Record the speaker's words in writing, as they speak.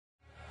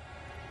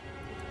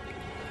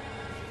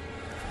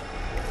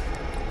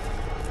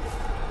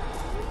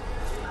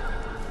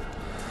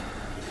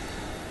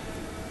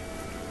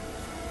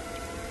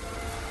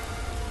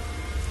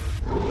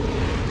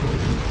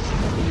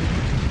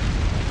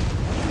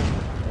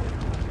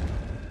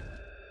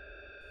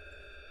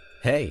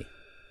Hey,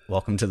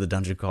 welcome to the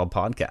Dungeon Crawl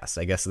podcast.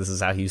 I guess this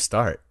is how you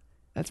start.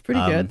 That's pretty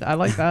good. I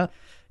like that.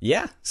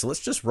 Yeah, so let's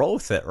just roll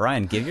with it.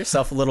 Ryan, give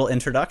yourself a little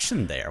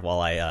introduction there while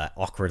I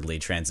awkwardly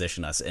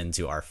transition us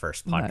into our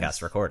first podcast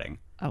Nice. recording.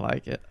 I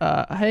like it.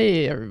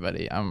 Hey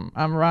everybody. I'm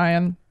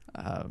Ryan.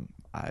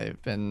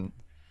 I've been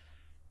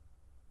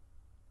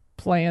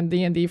playing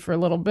D&D for a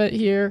little bit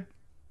here.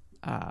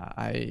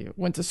 I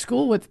went to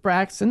school with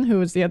Braxton, who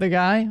is the other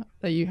guy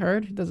that you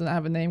heard. He doesn't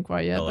have a name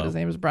quite yet, but his Hello.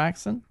 name is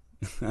Braxton.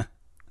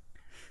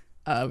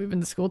 We've been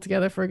to school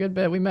together for a good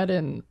bit. We met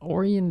in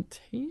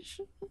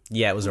orientation.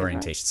 Yeah, it was Is that right?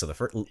 orientation. So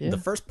the Yeah. the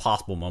first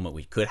possible moment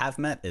we could have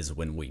met is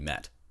when we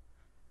met.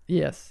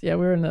 Yes. Yeah,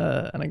 we were in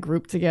a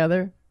group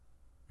together.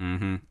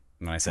 Mm-hmm.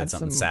 And I said Had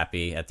something some.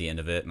 sappy at the end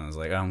of it, and I was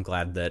like, "Oh, I'm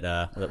glad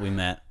that we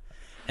met."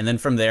 And then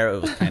from there,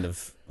 it was kind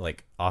of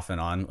like off and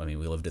on. I mean,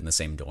 we lived in the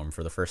same dorm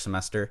for the first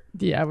semester.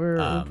 Yeah, we're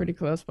Um, pretty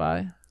close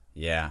by.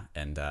 Yeah,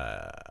 and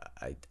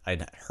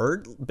I'd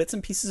heard bits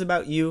and pieces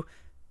about you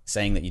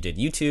saying that you did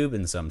YouTube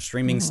and some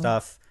streaming Hmm.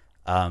 stuff,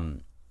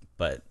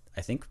 but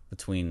I think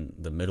between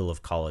the middle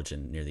of college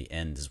and near the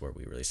end is where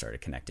we really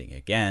started connecting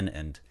again,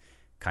 and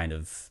kind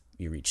of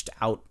you reached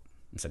out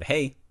and said,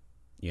 "Hey,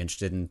 you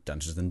interested in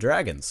Dungeons and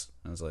Dragons?"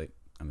 I was like,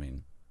 I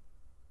mean,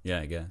 yeah,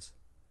 I guess.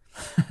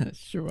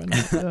 Sure, why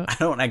not? Yeah. I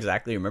don't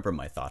exactly remember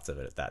my thoughts of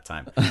it at that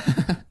time,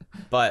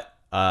 but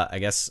I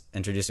guess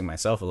introducing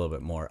myself a little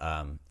bit more,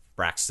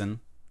 Braxton.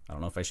 I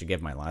don't know if I should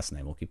give my last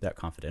name. We'll keep that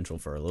confidential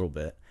for a little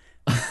bit.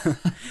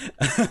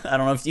 I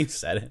don't know if you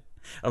said it.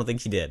 I don't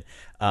think you did.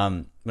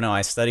 But no,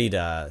 I studied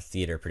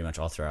theater pretty much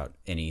all throughout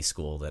any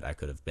school that I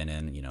could have been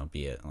in,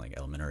 be it like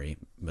elementary,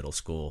 middle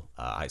school,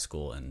 high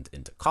school, and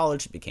into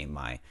college. It became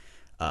my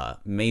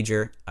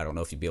major. I don't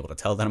know if you'd be able to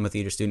tell that I'm a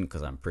theater student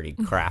because I'm pretty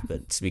crap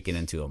at speaking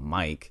into a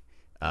mic.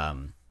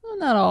 Well,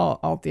 not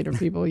all theater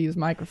people use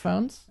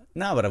microphones.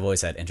 No, but I've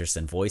always had interest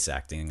in voice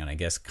acting, and I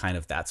guess kind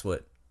of that's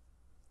what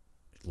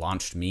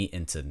launched me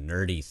into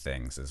nerdy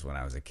things is when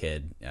I was a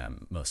kid.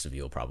 Most of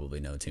you will probably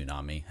know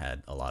Toonami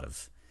had a lot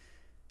of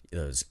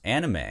those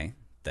anime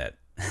that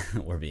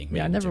were being made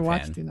Yeah, I in never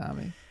watched Japan.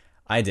 Toonami.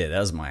 I did. That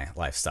was my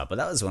lifestyle, but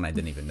that was when I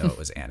didn't even know it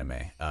was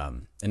anime.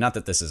 And not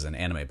that this is an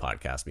anime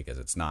podcast because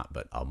it's not,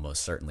 but I'll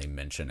most certainly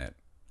mention it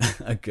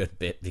a good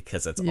bit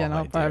because that's Yeah, all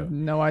I no, I have do.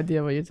 no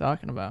idea what you're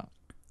talking about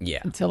Yeah.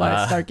 until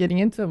I start getting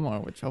into it more,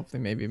 which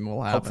hopefully maybe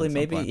will happen Hopefully, at some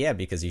maybe, point. yeah,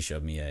 because you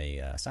showed me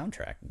a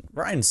soundtrack.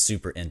 Ryan's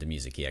super into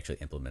music. He actually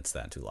implements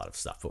that into a lot of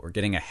stuff, but we're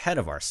getting ahead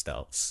of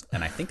ourselves.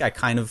 And I think I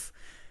kind of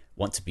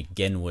want to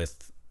begin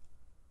with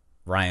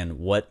Ryan.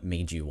 What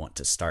made you want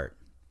to start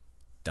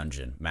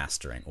dungeon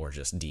mastering or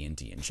just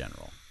D&D in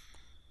general?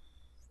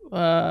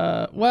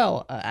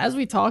 As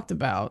we talked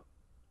about,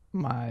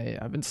 my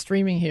I've been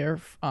streaming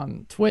here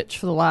on Twitch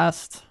for the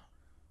last,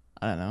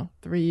 I don't know,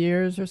 3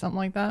 years or something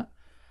like that.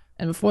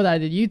 And before that, I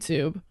did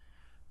YouTube.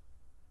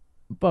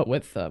 But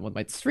with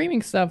my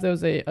streaming stuff, there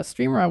was a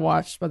streamer I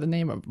watched by the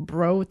name of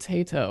Bro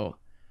Tato,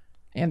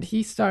 and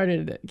he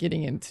started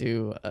getting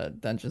into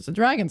Dungeons and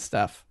Dragons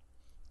stuff.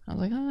 I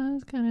was like, oh,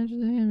 that's kind of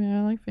interesting. I mean,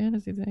 I like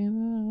fantasy things.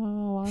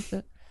 I'll watch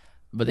it.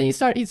 But then he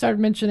started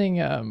mentioning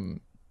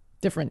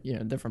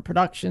different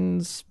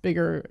productions,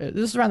 bigger.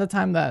 This is around the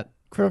time that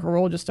Critical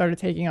Role just started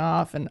taking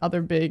off, and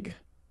other big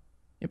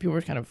people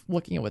were kind of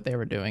looking at what they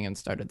were doing and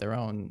started their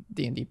own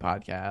D&D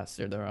podcasts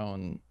or their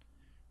own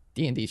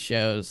D&D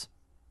shows.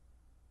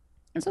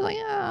 And so I was like,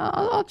 yeah,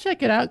 I'll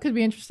check it out. Could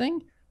be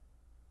interesting.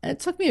 And it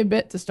took me a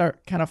bit to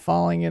start kind of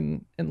falling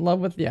in love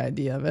with the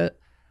idea of it.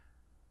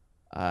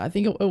 I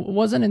think it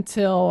wasn't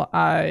until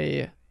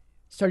I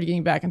started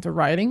getting back into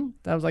writing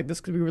that I was like, this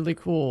could be really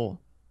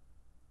cool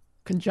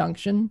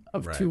conjunction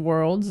of Right. two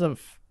worlds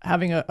of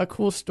having a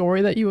cool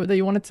story that you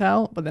want to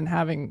tell, but then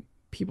having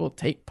people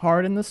take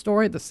part in the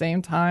story at the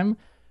same time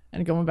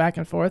and going back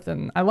and forth.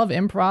 And I love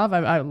improv.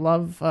 I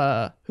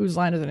love Whose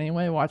Line Is It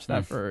Anyway? I watched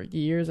that for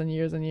years and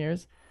years and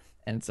years.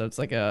 And so it's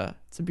a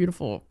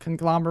beautiful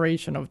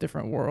conglomeration of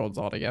different worlds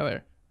all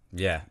together.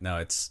 Yeah, no,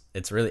 it's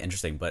really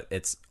interesting, but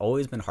it's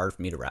always been hard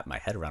for me to wrap my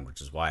head around,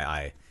 which is why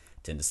I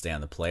tend to stay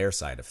on the player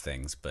side of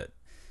things. But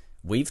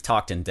we've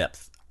talked in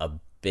depth a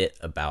bit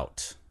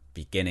about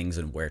beginnings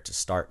and where to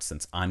start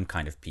since I'm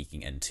kind of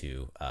peeking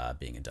into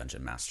being a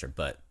dungeon master.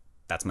 But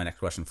that's my next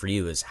question for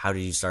you is how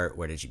did you start?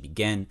 Where did you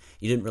begin?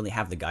 You didn't really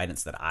have the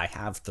guidance that I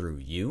have through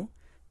you.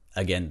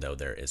 Again, though,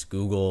 there is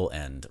Google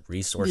and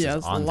resources Yeah,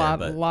 there's on a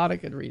there, lot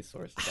of good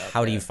resources out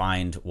how do you there.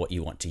 find what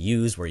you want to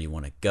use, where you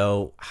want to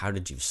go? How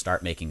did you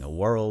start making a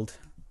world?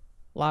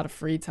 A lot of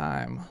free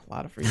time. A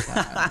lot of free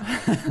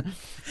time.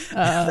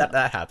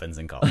 That happens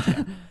in college.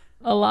 Yeah.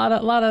 a lot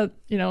of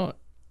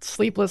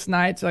sleepless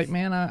nights. Like,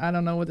 man, I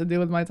don't know what to do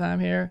with my time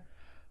here.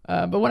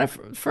 But when I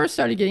first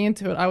started getting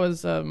into it, I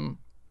was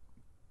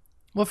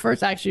well,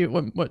 first actually,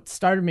 what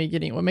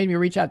made me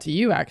reach out to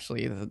you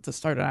actually to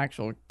start an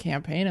actual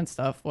campaign and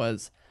stuff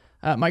was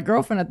my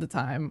girlfriend at the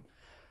time.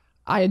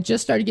 I had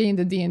just started getting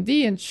into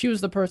D&D, and she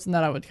was the person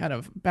that I would kind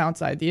of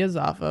bounce ideas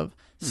off of.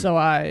 So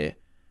I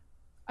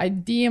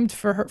DM'd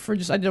for her for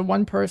just I did a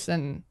one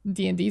person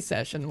D&D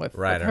session with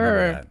Right, I her.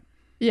 remember that.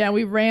 Yeah,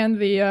 we ran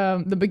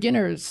the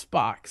beginners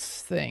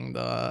box thing.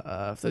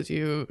 The for those of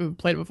you who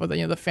played it before, I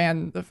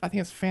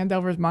think it's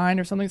Fandelver's Mine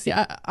or something. See,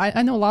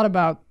 I know a lot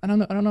about I don't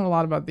know a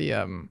lot about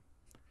the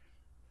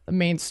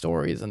main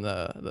stories and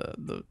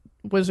the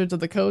Wizards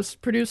of the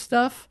Coast produced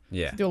stuff.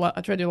 Yeah.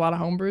 I try to do a lot of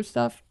homebrew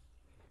stuff,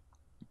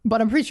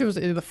 but I'm pretty sure it was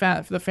the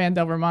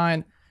Fandelver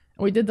Mine,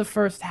 and we did the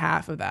first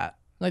half of that.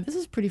 Like, this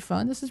is pretty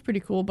fun. This is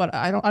pretty cool, but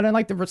I don't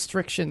like the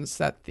restrictions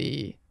that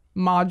the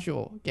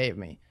module gave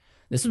me.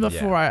 This is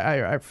before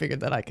I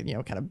figured that I could,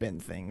 kind of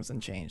bend things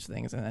and change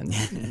things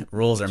and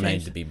Rules are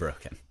made to be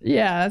broken.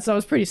 yeah. So I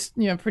was pretty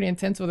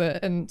intense with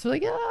it, and so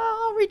like,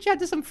 I'll reach out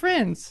to some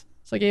friends.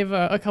 So I gave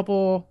a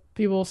couple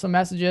people some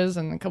messages,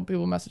 and a couple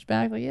people messaged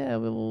back like, yeah,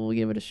 we'll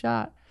give it a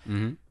shot.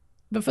 Mm-hmm.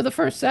 But for the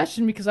first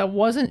session, because I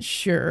wasn't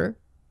sure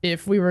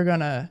if we were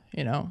gonna,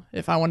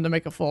 if I wanted to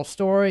make a full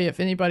story, if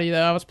anybody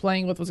that I was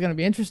playing with was gonna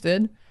be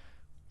interested,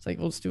 it's like,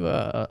 we'll just do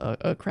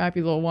a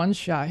crappy little one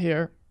shot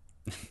here.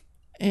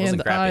 It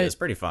wasn't crappy. It was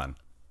pretty fun.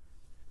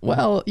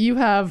 Well, you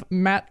have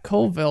Matt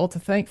Colville to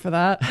thank for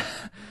that.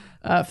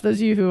 For those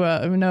of you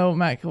who know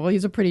Matt Colville,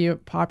 he's a pretty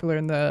popular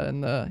in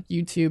the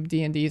YouTube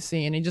D&D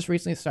scene. He just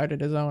recently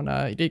started his own.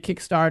 He did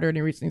Kickstarter, and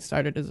he recently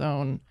started his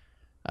own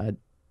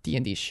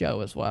D&D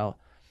show as well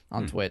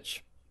on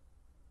Twitch.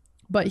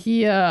 But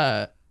he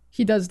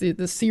does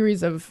the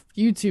series of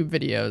YouTube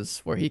videos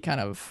where he kind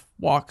of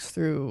walks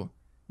through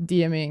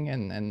DMing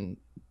and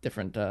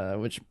different,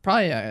 which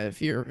probably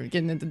if you're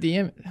getting into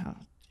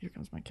here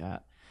comes my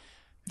cat.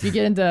 If you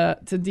get into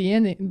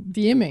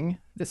DMing,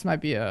 this might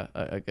be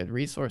a good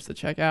resource to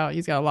check out.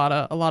 He's got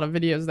a lot of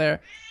videos there.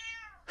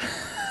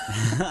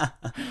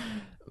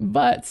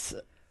 But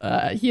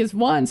he has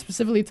one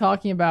specifically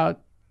talking about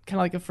kind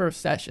of like a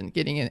first session,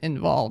 getting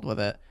involved with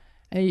it.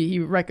 And he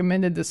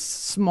recommended this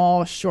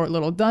small, short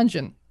little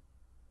dungeon.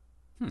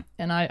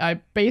 And I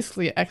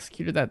basically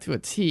executed that to a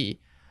T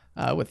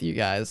with you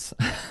guys.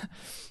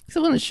 Because I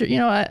wasn't sure,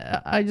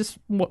 I just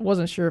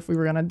wasn't sure if we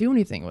were going to do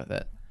anything with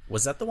it.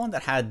 Was that the one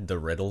that had the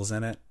riddles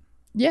in it?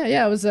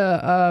 Yeah, it was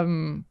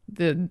the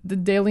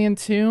Dalian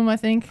Tomb, I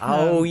think.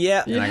 Oh,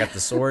 yeah. And I got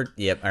the sword.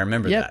 Yep, I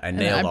remember that. I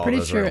nailed all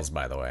those riddles,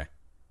 by the way.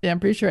 Yeah, I'm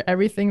pretty sure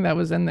everything that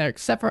was in there,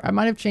 except for, I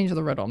might have changed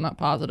the riddle, I'm not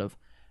positive.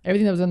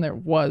 Everything that was in there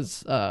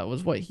was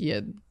what he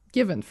had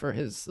given for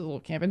his little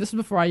campaign. This is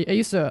before I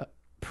used to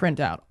print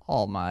out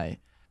all my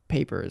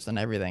papers and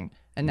everything,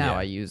 and now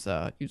I use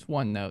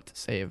OneNote to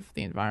save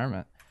the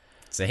environment.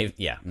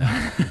 No.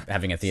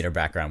 Having a theater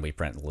background, we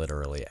print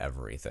literally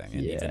everything,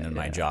 and even in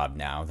my job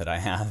now that I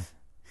have.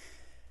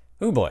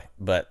 Oh boy!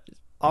 But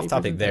off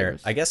topic there,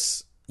 I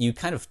guess you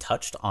kind of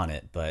touched on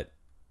it, but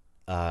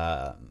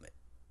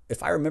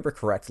if I remember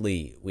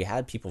correctly, we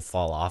had people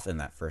fall off in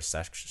that first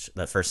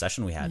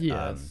session we had,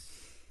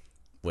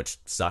 which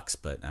sucks.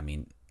 But I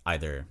mean,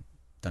 either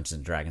Dungeons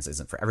and Dragons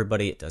isn't for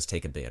everybody. It does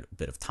take a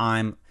bit of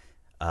time.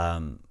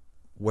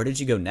 Where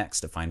did you go next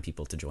to find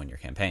people to join your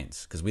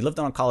campaigns? Because we lived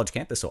on a college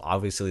campus, so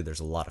obviously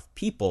there's a lot of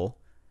people,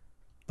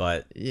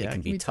 but it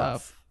can be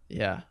tough.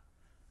 Yeah.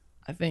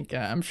 I think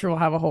I'm sure we'll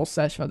have a whole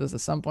session on this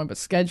at some point, but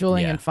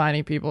scheduling and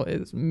finding people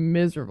is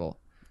miserable.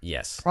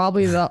 Yes.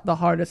 Probably the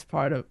hardest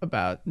part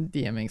about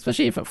DMing,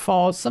 especially if it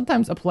falls.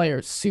 Sometimes a player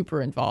is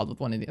super involved with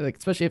one of the,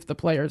 especially if the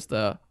player is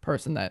the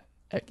person that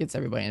gets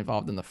everybody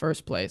involved in the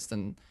first place,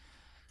 then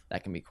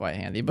that can be quite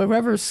handy. But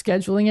whoever's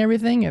scheduling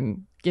everything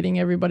and getting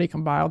everybody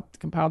compiled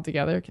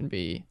together can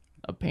be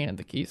a pain in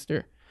the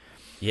keister.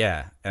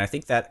 Yeah, and I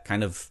think that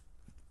kind of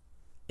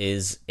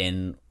is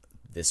in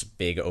this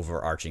big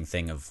overarching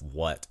thing of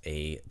what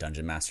a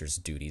dungeon master's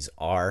duties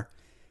are.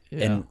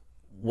 Yeah. And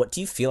what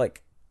do you feel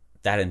like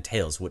that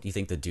entails? What do you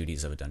think the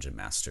duties of a dungeon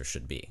master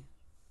should be?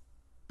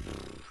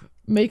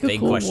 Make a big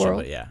cool question, world.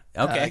 But yeah.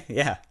 Okay.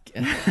 Yeah,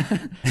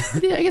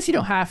 I guess you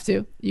don't have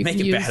to. You make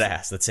can it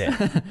badass. That's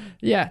it.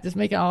 Yeah, just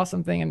make an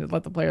awesome thing and just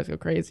let the players go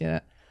crazy in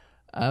it.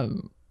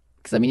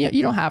 Because I mean,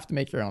 you don't have to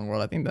make your own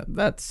world. I think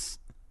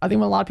I think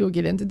when a lot of people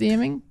get into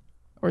DMing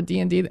or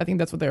D&D, I think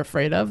that's what they're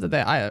afraid of.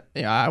 That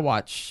I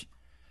watch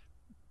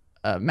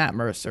Matt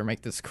Mercer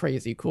make this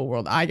crazy cool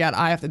world. I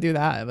have to do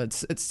that.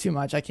 But it's too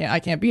much. I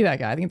can't be that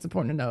guy. I think it's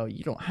important to know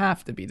you don't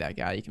have to be that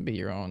guy. You can be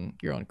your own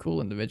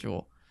cool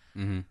individual.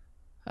 Mm-hmm.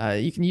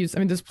 You can use,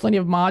 there's plenty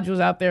of modules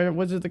out there.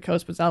 Wizards of the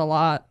Coast puts out a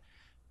lot.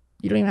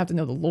 You don't even have to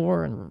know the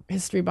lore and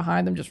history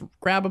behind them. Just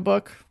grab a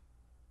book,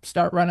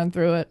 start running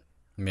through it.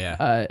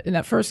 Yeah. In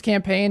that first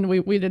campaign,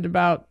 we did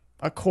about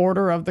a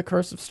quarter of the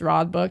Curse of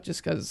Strahd book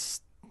just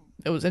because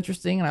it was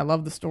interesting and I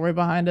loved the story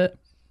behind it.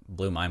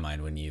 Blew my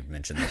mind when you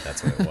mentioned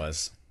that's what it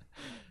was.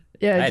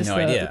 Yeah, I had no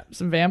idea.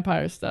 Some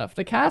vampire stuff.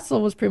 The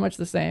castle was pretty much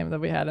the same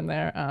that we had in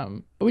there,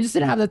 but we just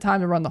didn't have the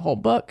time to run the whole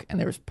book, and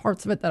there was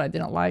parts of it that I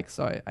didn't like,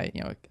 so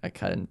I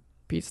cut and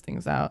pieced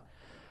things out.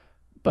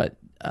 But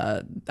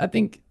I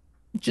think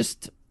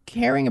just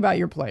caring about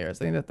your players,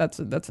 I think that's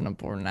an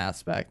important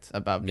aspect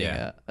about being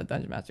a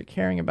dungeon master.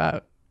 Caring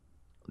about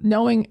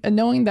knowing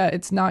that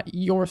it's not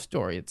your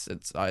story,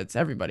 it's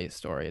everybody's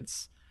story.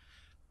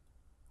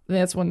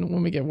 That's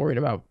when we get worried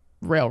about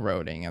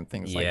railroading and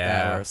things like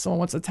that, or someone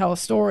wants to tell a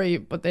story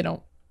but they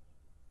don't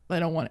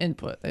want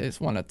input. They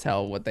just want to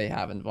tell what they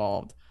have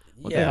involved,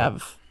 what they Yeah,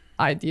 have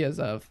ideas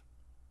of.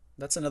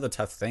 that's another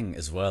tough thing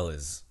as well.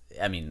 Is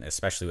I mean,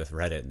 especially with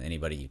Reddit and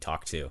anybody you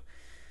talk to,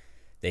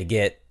 they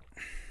get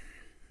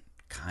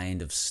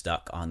kind of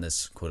stuck on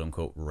this quote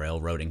unquote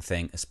railroading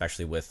thing,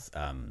 especially with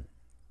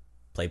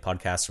play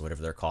podcasts or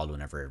whatever they're called.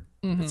 Whenever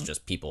it's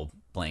just people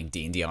playing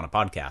D&D on a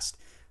podcast,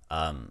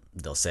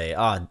 they'll say,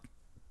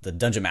 the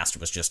dungeon master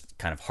was just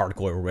kind of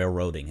hardcore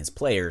railroading his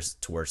players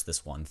towards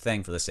this one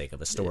thing for the sake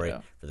of a story,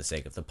 for the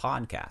sake of the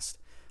podcast.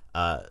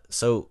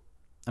 So,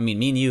 I mean,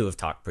 me and you have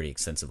talked pretty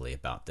extensively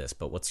about this,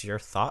 but what's your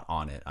thought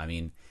on it? I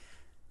mean,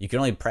 you can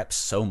only prep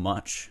so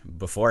much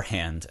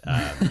beforehand.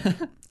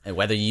 And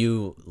whether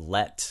you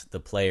let the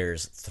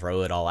players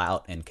throw it all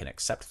out and can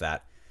accept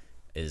that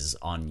is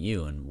on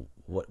you. And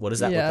what does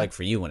that look like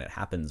for you when it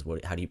happens?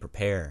 How do you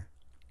prepare?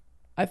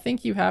 I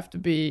think you have to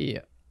be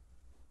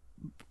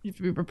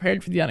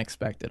prepared for the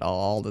unexpected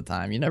all the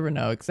time. You never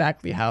know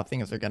exactly how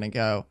things are going to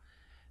go.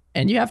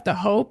 And you have to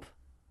hope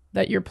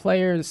that your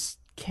players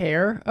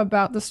care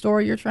about the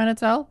story you're trying to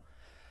tell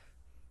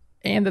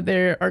and that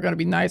they are going to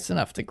be nice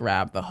enough to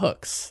grab the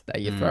hooks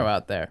that you throw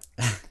out there.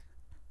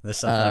 There's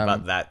something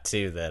about that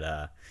too that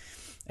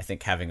I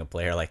think having a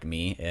player like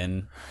me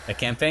in a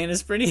campaign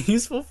is pretty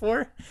useful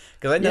for.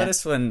 Because I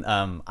noticed when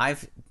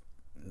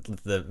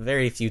the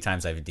very few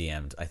times I've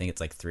DM'd, I think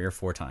it's like 3 or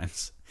 4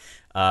 times,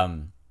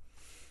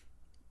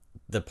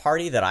 the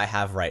party that I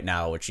have right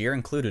now, which you're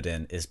included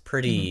in, is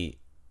pretty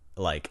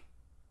like,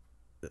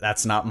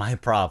 that's not my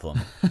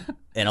problem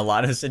in a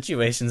lot of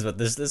situations. But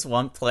there's this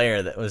one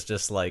player that was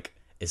just like,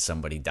 is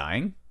somebody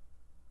dying?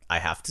 I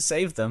have to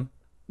save them.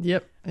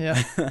 Yep.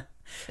 Yeah.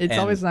 It's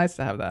always nice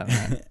to have that.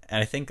 Man.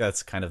 And I think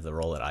that's kind of the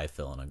role that I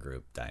fill in a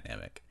group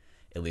dynamic,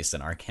 at least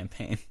in our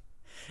campaign.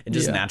 It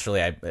just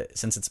naturally,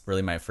 since it's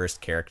really my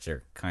first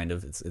character, kind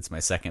of, it's my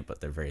second,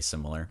 but they're very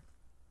similar.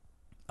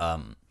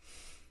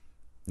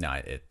 No,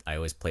 I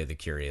always play the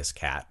curious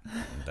cat,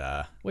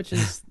 and, which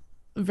is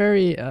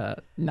very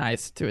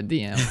nice to a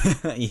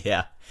DM.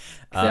 Yeah.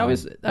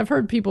 I've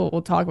heard people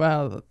will talk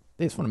about how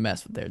they just want to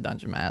mess with their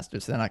dungeon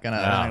masters. They're not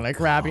gonna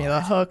grab any of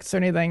the hooks or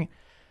anything.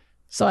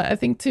 So I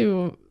think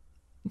to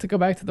go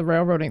back to the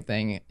railroading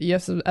thing,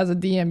 yes, as a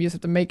DM, you just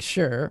have to make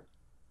sure.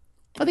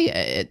 I think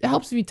it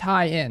helps if you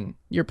tie in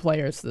your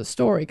players to the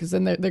story, because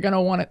then they're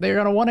gonna want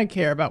to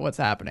care about what's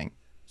happening.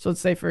 So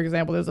let's say, for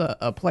example, there's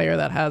a player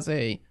that has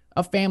a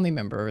family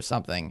member or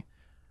something.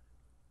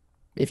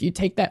 If you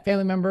take that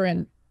family member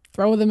and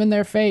throw them in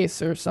their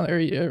face or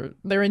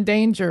they're in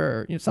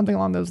danger, or something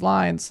along those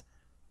lines,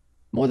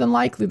 more than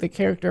likely the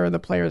character or the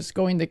player is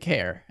going to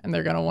care and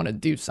they're going to want to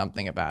do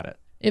something about it.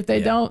 If they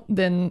don't,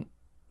 then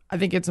I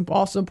think it's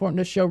also important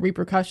to show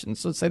repercussions.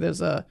 So let's say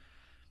there's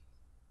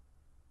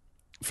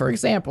for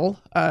example,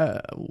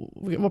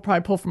 we'll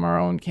probably pull from our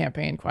own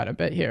campaign quite a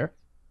bit here.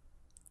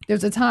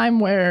 There's a time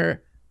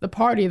where the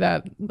party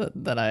that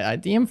I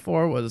DM'd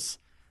for was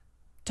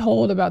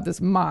told about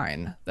this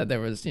mine, that there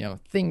was,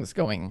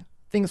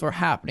 things were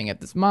happening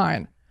at this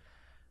mine.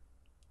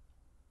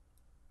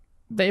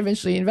 They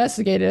eventually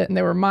investigated it, and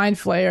there were mine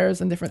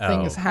flares and different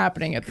things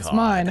happening at this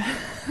mine.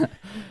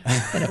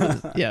 And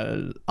it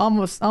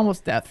was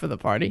almost death for the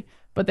party,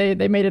 but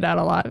they made it out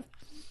alive.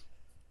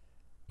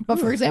 But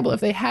for example,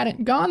 if they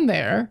hadn't gone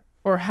there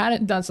or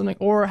hadn't done something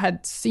or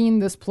had seen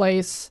this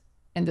place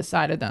and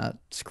decided,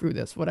 screw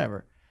this,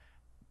 whatever,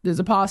 there's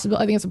a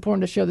possibility. I think it's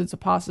important to show there's a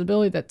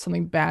possibility that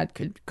something bad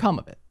could come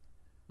of it.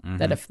 Mm-hmm.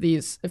 That if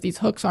these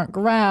hooks aren't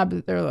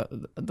grabbed,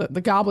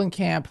 the goblin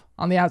camp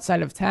on the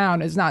outside of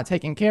town is not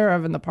taken care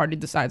of, and the party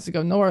decides to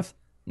go north.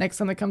 Next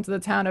time they come to the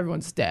town,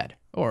 everyone's dead,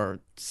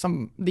 or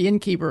the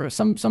innkeeper or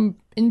some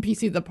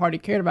NPC the party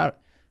cared about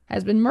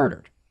has been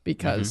murdered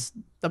because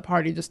the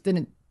party just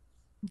didn't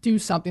do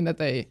something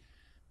that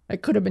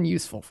could have been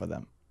useful for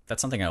them.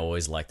 That's something I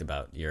always liked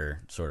about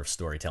your sort of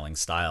storytelling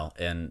style,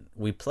 and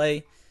we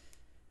play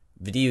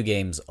video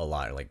games a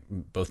lot, like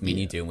both me and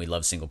you do, and we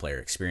love single player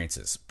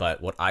experiences.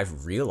 But what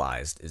I've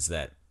realized is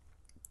that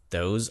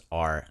those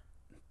are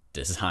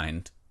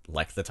designed,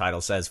 like the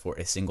title says, for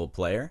a single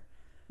player.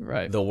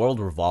 Right. The world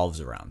revolves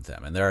around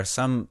them. And there are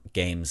some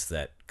games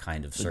that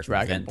kind of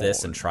circumvent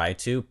this and try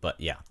to, but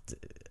yeah,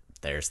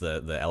 there's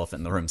the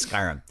elephant in the room,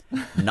 Skyrim.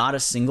 Not a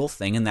single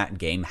thing in that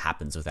game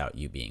happens without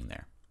you being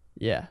there.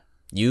 Yeah.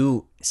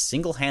 You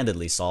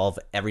single-handedly solve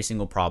every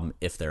single problem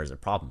if there is a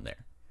problem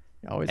there.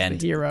 Always the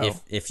hero.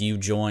 If you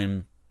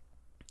join,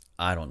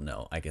 I don't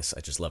know, I guess I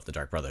just love the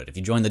Dark Brotherhood. If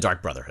you join the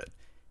Dark Brotherhood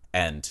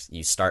and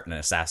you start an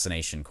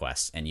assassination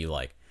quest and you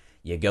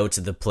go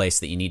to the place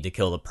that you need to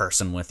kill the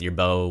person with your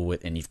bow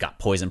and you've got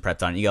poison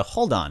prepped on, you go,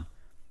 hold on,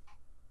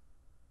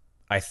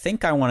 I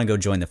think I want to go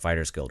join the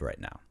Fighters Guild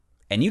right now.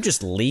 And you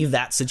just leave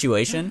that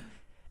situation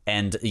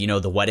and,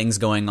 the wedding's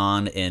going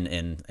on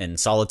in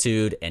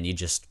Solitude, and you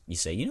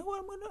say, you know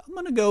what, I'm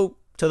gonna go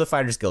to the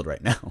Fighters Guild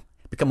right now.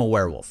 Become a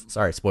werewolf.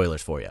 Sorry,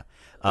 spoilers for you.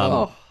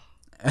 But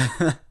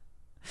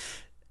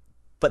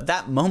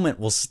that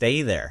moment will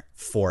stay there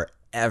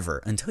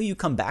forever until you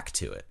come back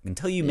to it,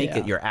 until you make it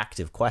Yeah. your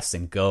active quest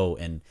and go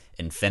and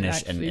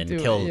finish and, Actually do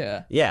kill. it,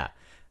 yeah. Yeah.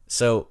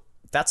 So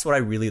that's what I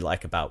really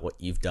like about what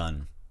you've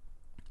done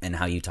and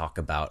how you talk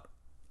about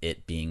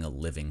it being a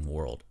living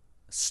world.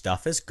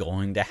 Stuff is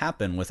going to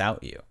happen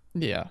without you.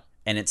 Yeah.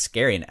 And it's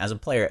scary. And as a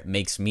player, it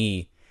makes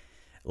me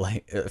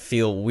like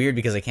feel weird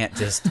because I can't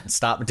just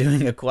stop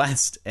doing a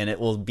quest and it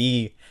will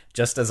be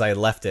just as I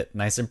left it,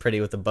 nice and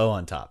pretty with a bow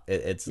on top.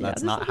 That's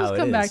not how it is.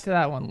 Come back to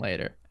that one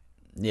later.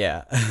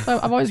 Yeah.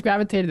 I've always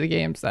gravitated to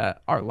games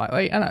that are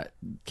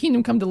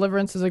Kingdom Come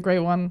Deliverance is a great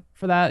one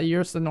for that.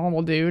 You're just a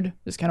normal dude,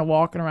 just kind of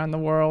walking around the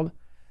world.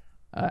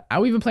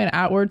 We've been playing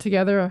Outward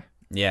together.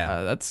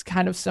 Yeah. That's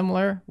kind of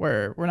similar,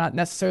 where we're not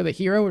necessarily the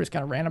hero. We're just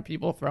kind of random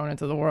people thrown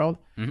into the world.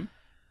 Mhm.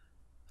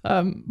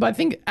 But I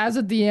think as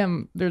a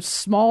DM, there's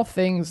small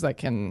things that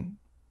can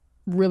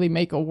really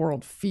make a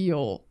world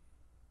feel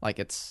like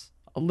it's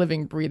a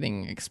living,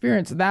 breathing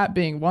experience. That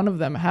being one of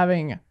them.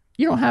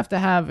 You don't have to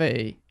have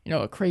a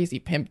crazy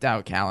pimped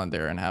out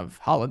calendar and have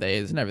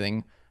holidays and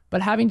everything,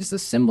 but having just a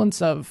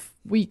semblance of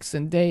weeks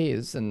and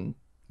days and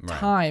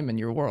time in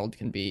your world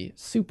can be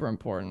super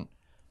important.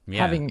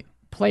 Yeah. Having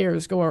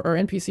players or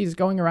NPCs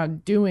going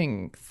around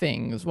doing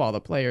things while the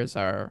players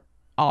are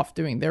off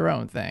doing their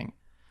own thing.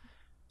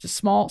 Just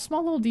small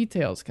little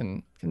details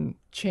can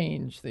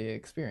change the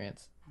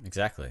experience.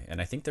 Exactly.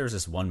 And I think there was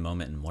this one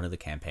moment in one of the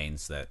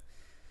campaigns that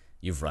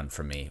you've run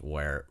for me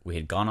where we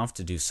had gone off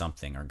to do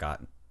something or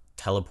got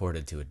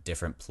teleported to a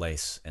different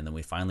place, and then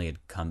we finally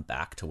had come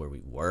back to where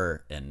we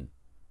were and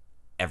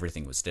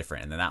everything was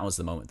different. And then that was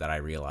the moment that I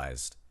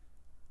realized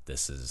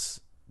this is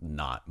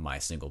not my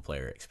single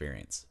player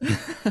experience.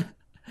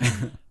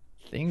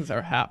 Things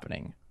are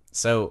happening.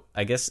 So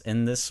I guess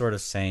in this sort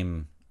of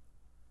same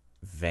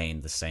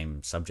vein, the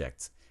same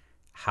subject,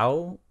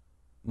 how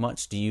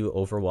much do you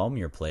overwhelm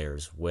your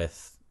players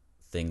with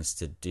things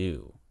to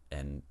do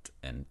and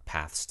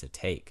paths to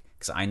take?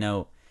 Because I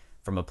know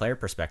from a player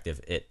perspective,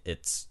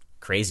 it's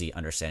crazy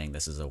understanding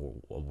this is a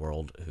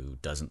world who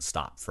doesn't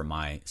stop for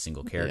my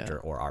single character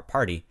or our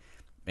party,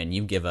 and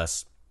you give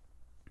us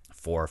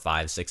 4,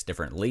 5, 6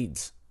 different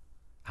leads.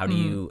 How do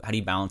you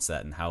balance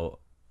that, and how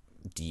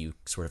do you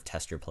sort of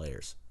test your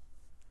players?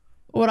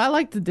 What I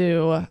like to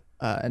do,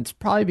 and it's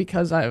probably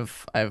because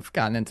I've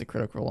gotten into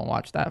Critical Role and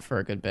watched that for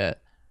a good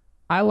bit.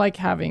 I like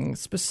having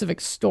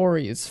specific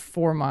stories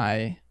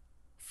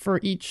for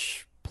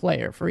each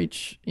player, for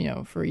each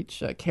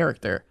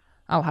character.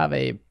 I'll have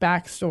a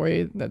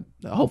backstory that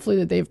hopefully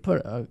that they've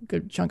put a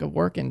good chunk of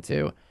work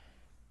into,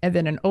 and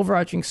then an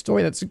overarching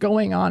story that's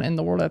going on in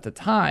the world at the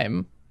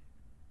time.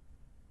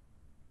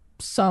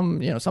 Some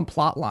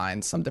plot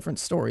lines, some different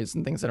stories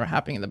and things that are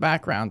happening in the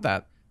background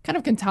that kind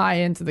of can tie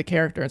into the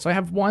character. And so I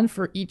have one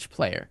for each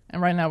player.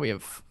 And right now we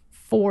have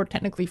 4,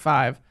 technically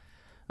 5,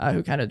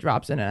 who kind of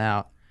drops in and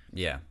out.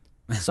 Yeah.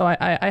 So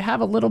I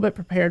have a little bit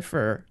prepared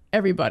for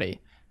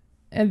everybody.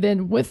 And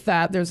then with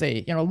that, there's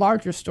a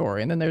larger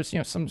story, and then there's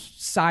some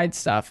side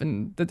stuff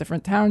in the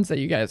different towns that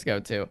you guys go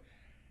to.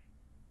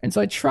 And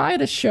so I try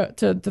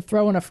to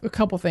throw in a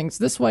couple things.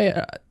 This way,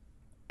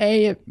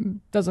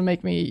 it doesn't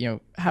make me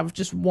have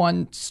just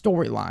one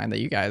storyline that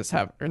you guys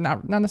have, or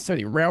not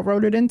necessarily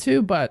railroaded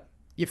into, but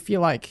you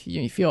feel like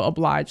you feel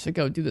obliged to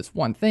go do this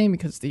one thing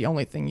because it's the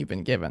only thing you've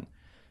been given.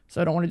 So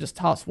I don't want to just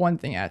toss one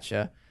thing at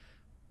you,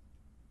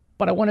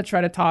 but I want to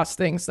try to toss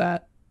things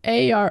that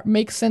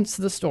make sense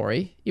to the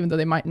story, even though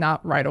they might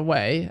not right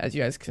away. As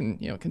you guys can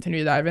continue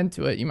to dive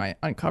into it, you might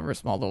uncover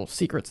small little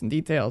secrets and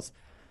details.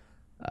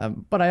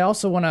 But I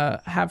also want to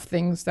have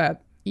things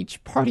that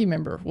each party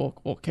member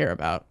will care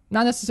about.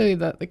 Not necessarily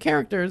the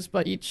characters,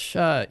 but each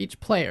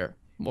player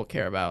will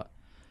care about.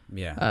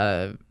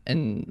 Yeah.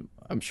 And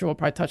I'm sure we'll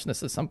probably touch on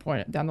this at some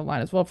point down the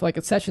line as well. For like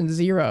a session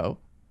 0,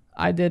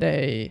 I did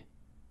a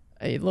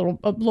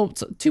little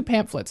 2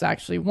 pamphlets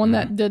actually. One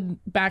that did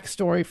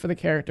backstory for the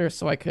character,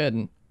 so I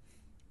could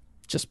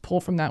just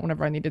pull from that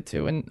whenever I needed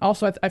to. And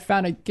also I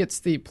found it gets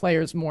the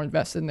players more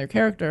invested in their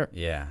character.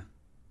 Yeah.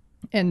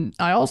 And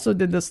I also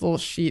did this little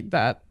sheet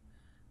that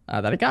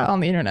I got on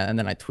the internet, and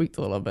then I tweaked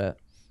a little bit.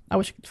 I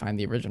wish I could find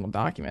the original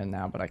document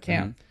now, but I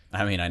can't.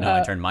 I mean, I know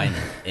I turned mine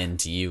in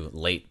to you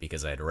late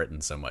because I had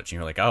written so much. And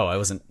you're like, "Oh,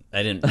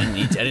 I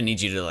didn't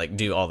need you to like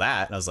do all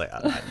that." And I was like,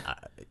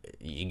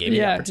 "You gave me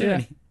the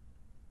opportunity." Yeah.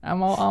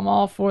 I'm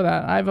all for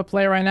that. I have a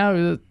player right now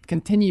who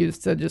continues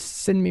to just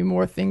send me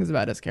more things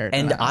about his character.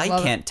 And I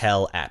can't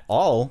tell at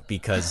all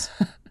because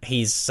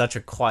he's such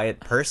a quiet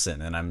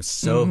person, and I'm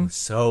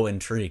so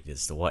intrigued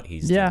as to what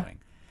he's doing.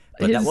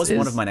 But that was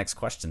one of my next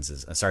questions.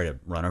 Is sorry to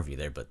run over you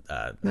there, but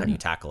how do you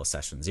tackle a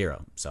session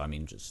 0? So I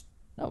mean, just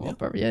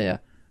perfect. Yeah.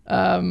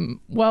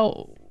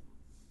 Well,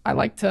 I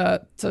like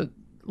to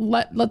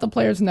let the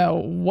players know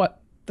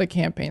what the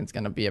campaign's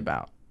going to be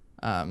about.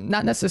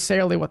 Not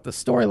necessarily what the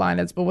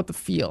storyline is, but what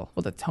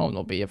the tone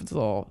will be. If it's a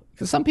little,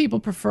 because some people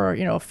prefer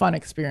a fun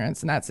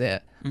experience and that's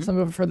it. Some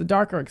people prefer the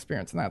darker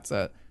experience and that's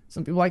it.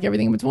 Some people like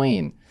everything in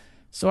between.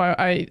 So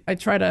I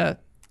try to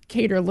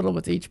cater a little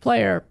bit to each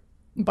player.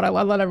 but I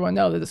let everyone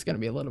know that it's going to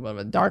be a little bit of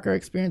a darker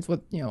experience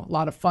with, you know, a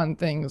lot of fun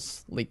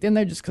things leaked in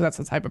there, just because that's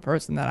the type of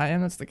person that I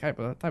am. That's the type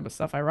of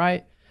stuff I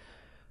write.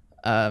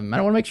 I want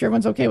to make sure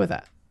everyone's okay with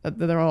that. That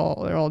they're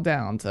all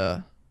down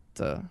to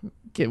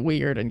get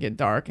weird and get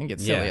dark and get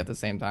silly at the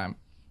same time.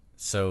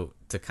 So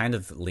to kind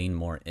of lean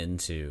more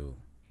into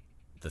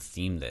the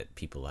theme that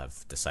people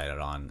have decided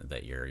on,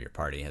 that your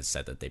party has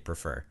said that they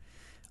prefer,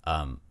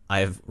 I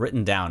have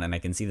written down, and I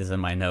can see this in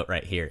my note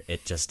right here.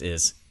 It just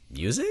is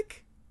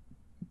music.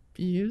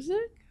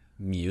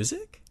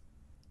 Music?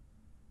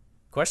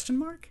 Question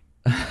mark?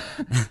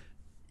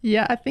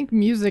 Yeah, I think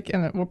music,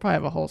 and we'll probably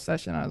have a whole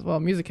session on it as well.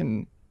 Music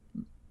can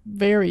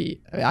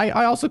vary.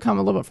 I also come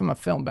a little bit from a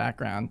film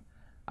background.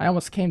 I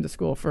almost came to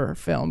school for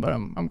film, but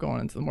I'm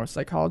going into the more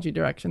psychology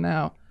direction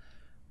now.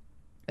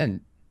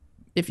 And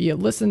if you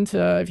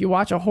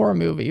watch a horror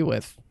movie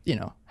with, you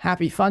know,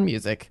 happy fun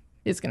music,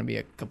 it's going to be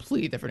a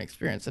completely different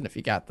experience than if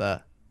you got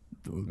the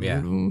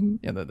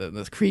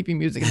this creepy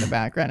music in the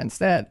background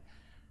instead.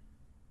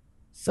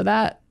 So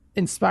that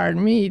inspired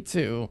me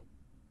to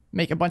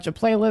make a bunch of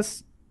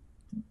playlists,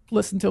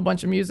 listen to a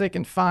bunch of music,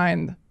 and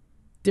find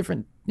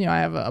different, you know, I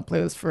have a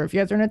playlist for if you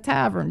guys are in a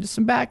tavern, just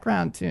some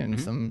background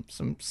tunes,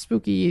 some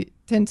spooky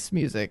tense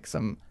music,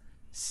 some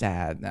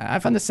sad. I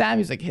find the sad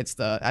music hits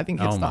the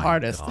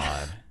hardest.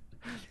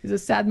 It's a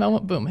sad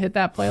moment, boom, hit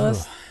that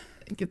playlist,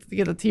 get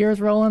the tears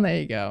rolling. There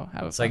you go.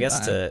 So I guess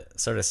to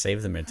sort of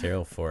save the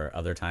material for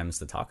other times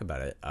to talk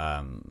about it,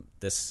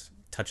 this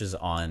touches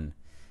on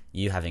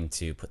you having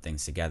to put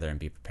things together and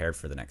be prepared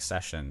for the next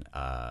session.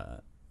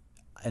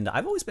 And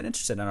I've always been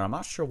interested, and I'm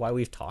not sure why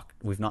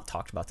we've not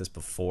talked about this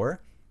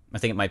before. I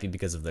think it might be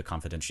because of the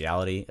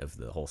confidentiality of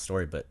the whole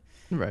story, but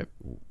right.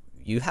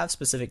 You have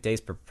specific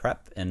days for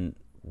prep, and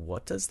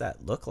what does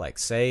that look like?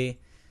 Say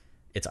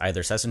it's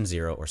either session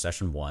 0 or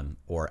session 1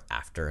 or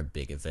after a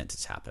big event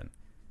has happened.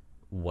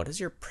 What does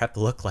your prep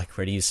look like?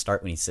 Where do you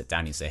start when you sit down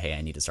and you say, hey,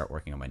 I need to start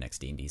working on my next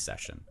D&D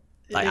session?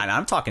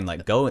 I'm talking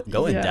like go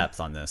in depth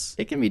on this.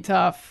 It can be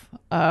tough.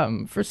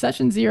 For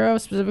session 0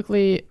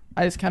 specifically,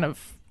 I just kind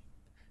of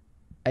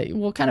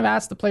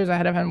ask the players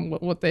ahead of time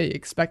what they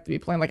expect to be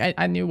playing. Like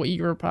I knew what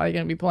you were probably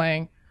going to be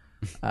playing.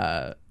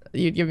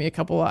 You'd give me a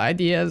couple of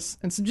ideas,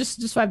 and so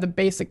just so I have the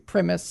basic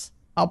premise,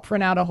 I'll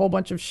print out a whole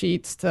bunch of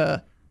sheets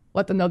to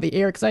let them know the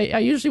area, because I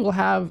usually will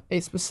have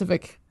a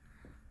specific.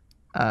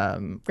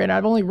 Granted,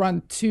 I've only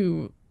run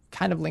 2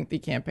 kind of lengthy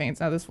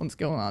campaigns. Now this one's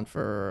going on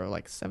for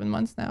like 7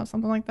 months now,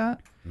 something like that.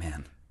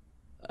 Man,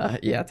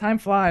 yeah, time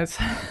flies.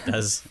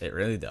 It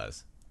really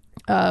does.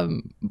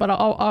 But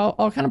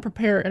I'll kind of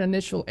prepare an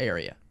initial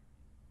area,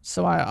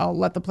 so I'll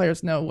let the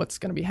players know what's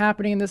going to be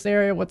happening in this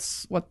area,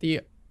 what the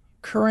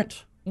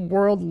current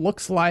world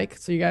looks like,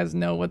 so you guys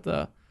know what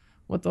the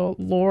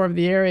lore of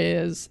the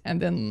area is,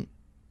 and then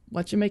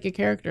let you make a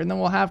character, and then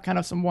we'll have kind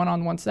of some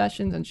one-on-one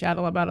sessions and chat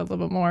about it a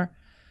little bit more.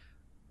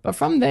 But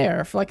from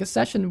there, for like a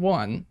session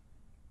 1,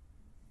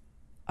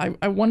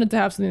 I wanted to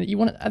have something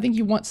that I think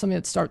you want something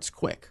that starts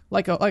quick,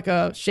 like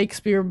a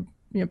Shakespeare,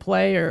 you know,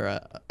 play, or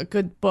a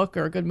good book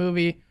or a good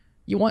movie.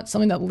 You want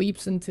something that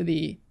leaps into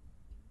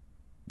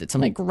that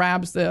something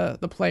grabs the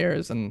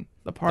players and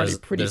the party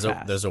pretty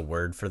fast. There's a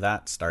word for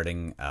that,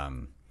 starting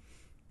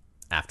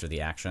after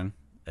the action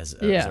has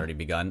already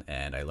begun,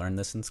 and I learned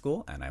this in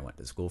school, and I went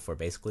to school for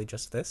basically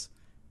just this,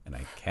 and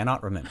I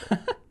cannot remember.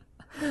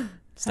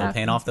 Still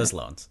paying off those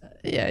loans.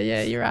 Yeah,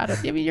 you're out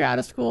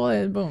of school,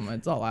 and boom,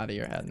 it's all out of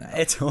your head now.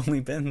 It's only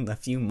been a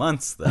few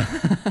months though.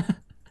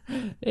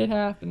 It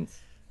happens.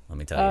 Let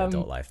me tell you,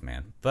 adult life,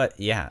 man. But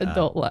yeah,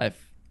 adult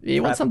life.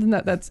 You want something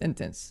that's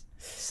intense.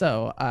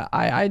 So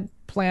I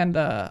planned.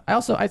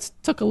 I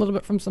took a little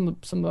bit from some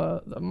of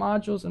the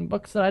modules and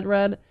books that I'd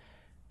read,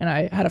 and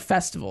I had a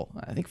festival.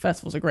 I think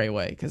festival's a great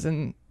way, because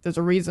then there's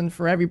a reason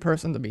for every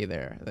person to be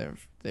there.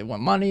 They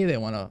want money, they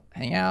want to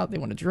hang out, they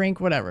want to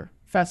drink, whatever.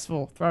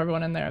 Festival, throw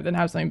everyone in there. Then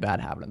have something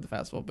bad happen at the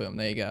festival. Boom,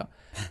 there you go.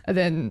 And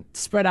then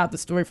spread out the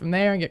story from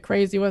there and get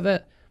crazy with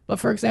it. But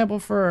for example,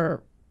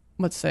 for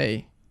let's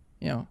say,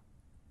 you know,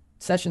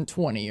 session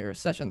 20 or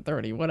session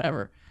 30,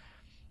 whatever.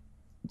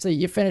 So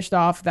you finished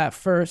off that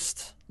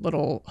first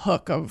little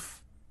hook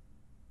of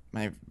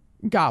my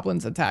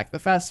goblins attack the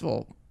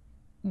festival.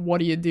 What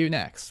do you do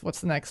next?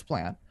 What's the next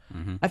plan?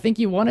 Mm-hmm. I think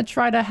you want to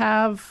try to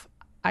have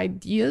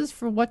ideas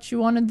for what you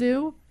want to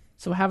do.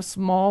 So have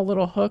small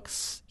little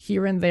hooks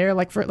here and there,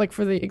 like for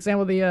the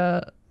example,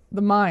 the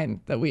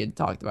mine that we had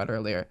talked about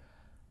earlier,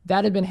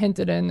 that had been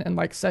hinted in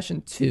like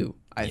session 2,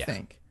 I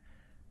think.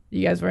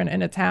 You guys were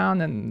in a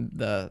town, and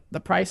the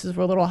prices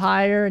were a little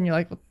higher, and you're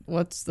like,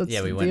 what's the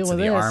deal with this? Yeah, we went to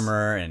the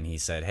armor, and he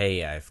said,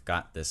 hey, I've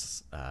got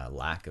this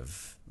lack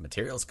of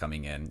materials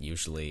coming in,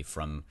 usually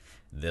from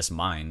this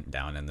mine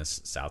down in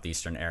this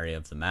southeastern area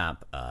of the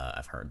map.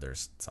 I've heard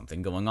there's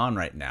something going on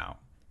right now.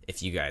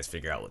 If you guys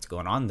figure out what's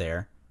going on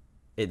there,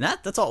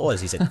 that's all it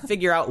was. He said,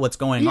 figure out what's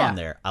going on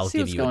there. I'll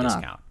give you a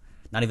discount.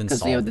 Not even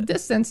solve it. Because the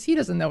distance, he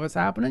doesn't know what's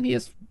happening.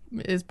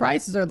 His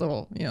prices are a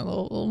little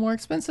more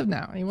expensive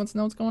now. He wants to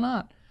know what's going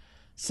on.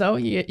 So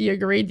you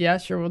agreed, yeah,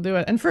 sure, we'll do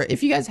it. And for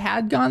if you guys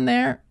had gone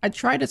there, I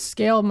try to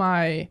scale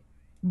my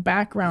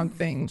background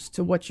things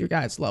to what your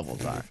guys'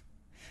 levels are.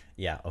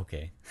 Yeah,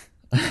 okay.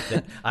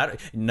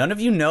 None of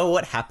you know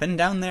what happened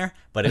down there,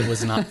 but it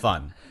was not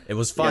fun. It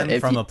was fun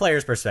from a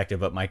player's perspective,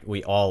 but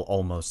we all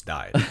almost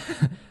died.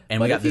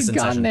 And we got this in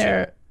session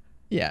there,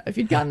 2. Yeah, if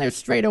you'd gone there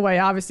straight away,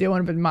 obviously it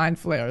wouldn't have been mind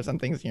flares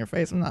and things in your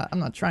face. I'm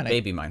not trying to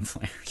baby mind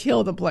flares.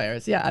 Kill the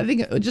players. Yeah, I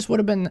think it just would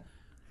have been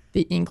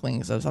the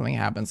inklings of something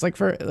happens. Like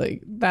for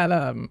like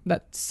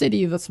that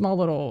city, the small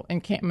little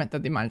encampment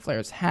that the mind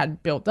flayers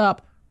had built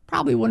up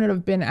probably wouldn't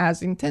have been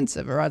as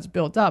intensive or as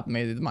built up.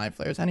 Maybe the mind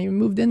flayers hadn't even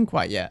moved in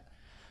quite yet.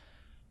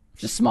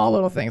 Just small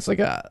little things.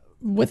 Like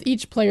with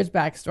each player's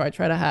backstory, I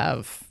try to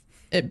have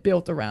it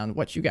built around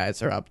what you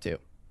guys are up to.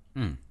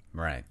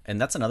 Right. And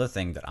that's another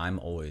thing that I'm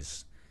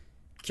always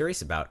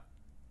curious about.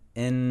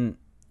 In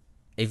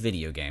a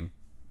video game,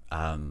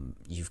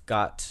 you've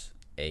got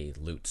a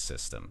loot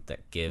system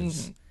that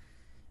gives,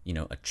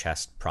 a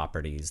chest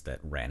properties that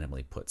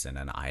randomly puts in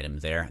an item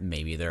there.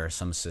 Maybe there are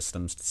some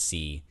systems to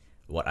see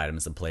what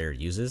items the player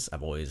uses.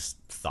 I've always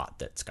thought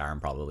that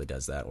Skyrim probably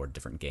does that, or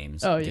different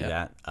games do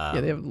that.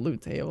 They have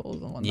loot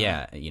tables and whatnot.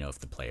 Yeah, if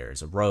the player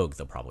is a rogue,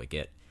 they'll probably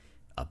get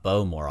a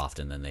bow more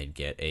often than they'd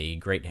get a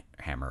great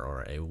hammer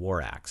or a war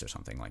axe or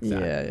something like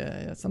that.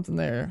 Yeah. Something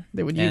there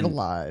they would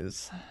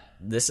utilize.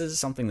 This is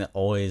something that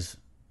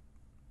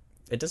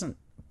it doesn't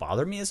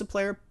bother me as a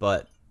player,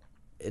 but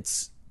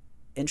it's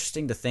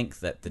interesting to think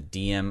that the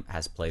DM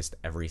has placed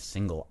every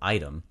single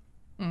item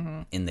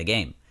in the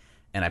game.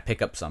 And I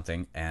pick up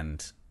something,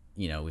 and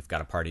we've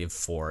got a party of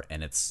 4,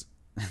 and it's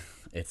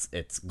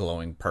it's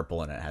glowing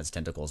purple and it has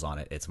tentacles on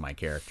it. It's my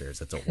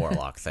character's. It's a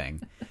warlock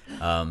thing.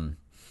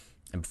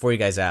 And before you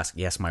guys ask,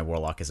 yes, my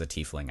warlock is a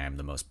tiefling. I'm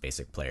the most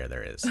basic player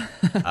there is.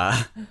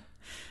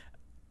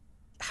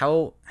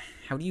 How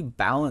do you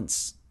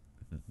balance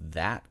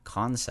that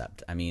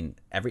concept? I mean,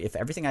 if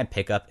everything I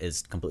pick up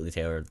is completely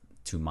tailored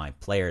to my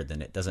player,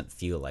 then it doesn't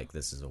feel like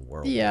this is a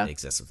world that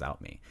exists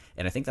without me.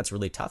 And I think that's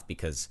really tough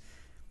because,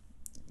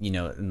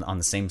 on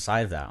the same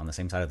side of that, on the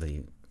same side of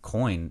the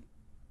coin,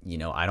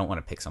 I don't want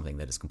to pick something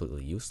that is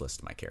completely useless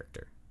to my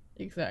character.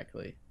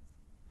 Exactly.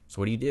 So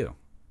what do you do?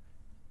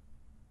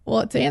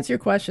 Well, to answer your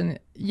question,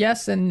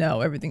 yes and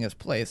no. Everything is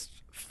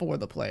placed for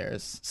the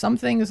players. Some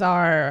things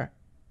are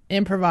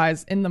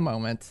improvised in the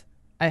moment.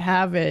 I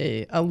have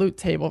a loot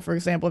table, for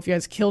example. If you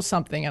guys kill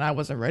something and I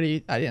wasn't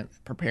ready, I didn't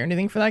prepare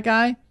anything for that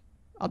guy,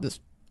 I'll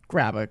just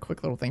grab a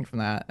quick little thing from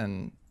that,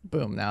 and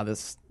boom, now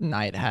this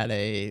knight had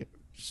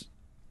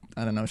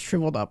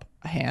shriveled up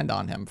hand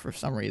on him for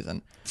some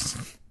reason.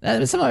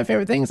 That's some of my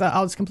favorite things.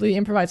 I'll just completely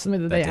improvise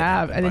something that they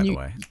have, and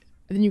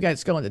then you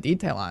guys go into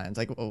detail on it. It's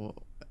like, well,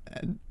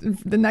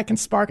 then that can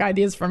spark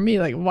ideas from me.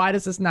 Like, why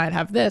does this knight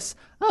have this?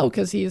 Oh,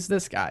 because he's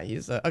this guy.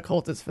 He's a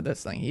cultist for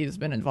this thing. He's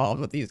been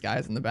involved with these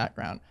guys in the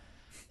background.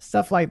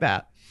 Stuff like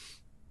that.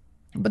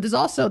 But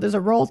there's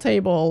a roll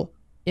table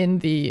in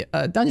the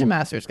Dungeon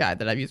Master's Guide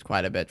that I've used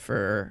quite a bit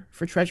for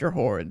treasure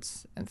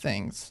hoards and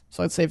things.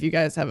 So let's say if you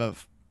guys have a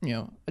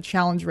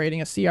challenge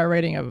rating, a CR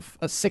rating of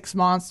a 6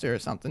 monster or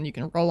something, you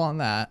can roll on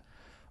that.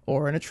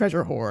 Or in a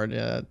treasure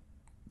hoard,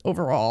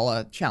 overall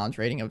a challenge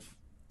rating of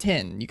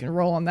 10, you can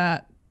roll on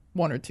that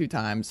 1 or 2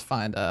 times,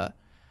 find a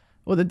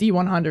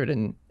D100,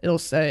 and it'll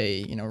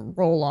say,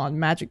 roll on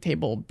magic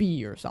table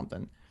B or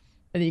something.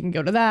 And you can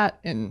go to that,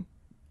 and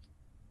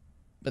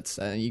let's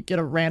say you get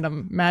a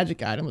random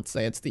magic item. Let's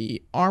say it's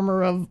the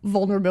armor of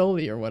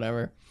vulnerability or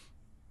whatever.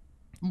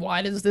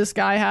 Why does this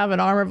guy have an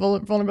armor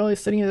of vulnerability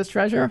sitting in his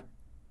treasure?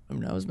 Who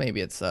knows?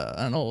 Maybe it's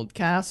an old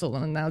castle,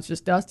 and now it's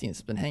just dusty and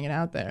it's been hanging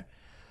out there.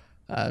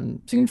 So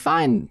you can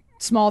find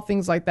small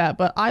things like that,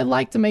 but I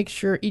like to make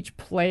sure each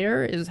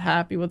player is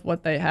happy with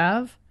what they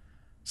have.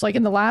 So like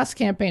in the last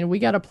campaign, we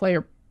got a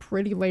player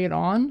pretty late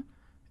on,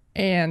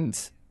 and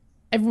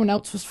everyone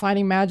else was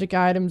finding magic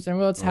items, and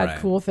everyone else had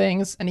cool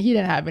things, and he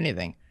didn't have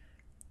anything.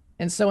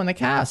 And so in the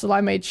castle,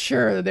 I made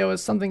sure that there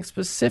was something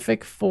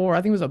specific for,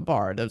 I think it was a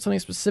bard, there was something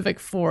specific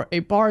for a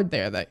bard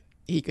there that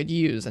he could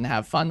use and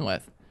have fun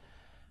with.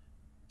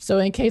 So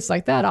in a case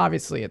like that,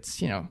 obviously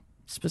it's,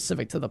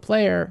 specific to the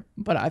player,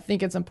 but I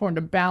think it's important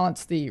to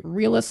balance the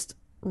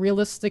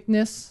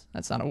realisticness,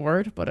 that's not a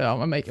word, but I'm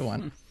gonna make it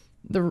one,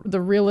 the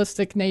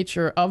realistic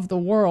nature of the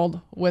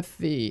world with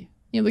the,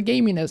 the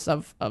gaminess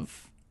of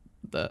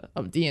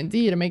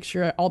D&D, to make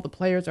sure all the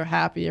players are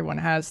happy, everyone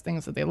has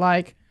things that they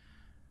like.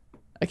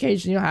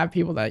 Occasionally you'll have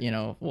people that,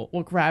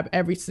 will grab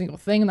every single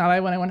thing, not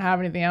that anyone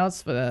have anything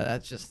else, but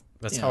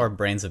that's how our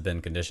brains have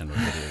been conditioned with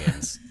video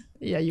games.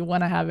 Yeah, you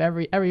want to have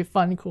every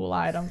fun, cool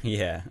item.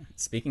 Yeah.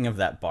 Speaking of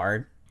that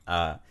bard,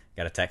 got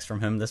a text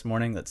from him this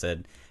morning that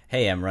said,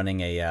 "Hey, I'm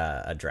running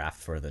a draft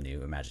for the new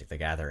Magic the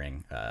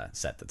Gathering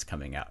set that's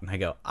coming out." And I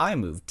go, "I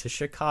moved to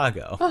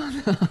Chicago."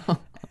 Oh, no.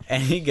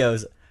 And he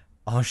goes,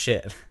 "Oh,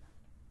 shit."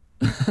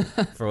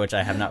 For which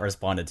I have not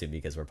responded to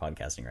because we're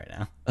podcasting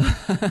right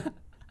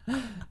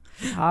now.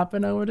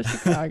 Hopping over to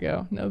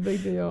Chicago. No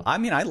big deal. I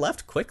mean, I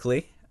left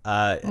quickly.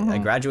 I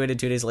graduated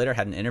 2 days later,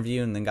 had an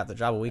interview, and then got the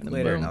job a week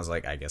later, and I was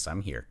like, I guess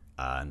I'm here.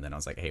 and then I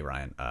was like, hey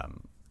Ryan,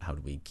 how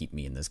do we keep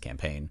me in this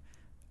campaign,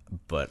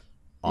 but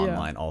Yeah.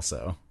 online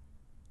also,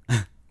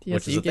 Yeah,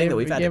 which so is a thing that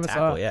we've had to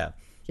tackle. Yeah.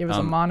 gave us a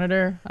Um,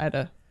 monitor. I had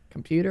a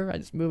computer. I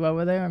just move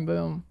over there and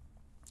boom.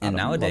 and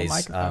On a little nowadays,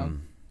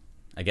 microphone.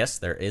 I guess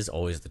there is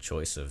always the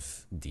choice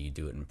of, do you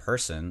do it in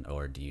person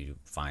or do you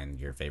find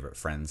your favorite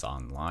friends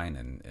online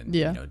and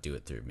Yeah. do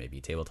it through maybe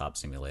Tabletop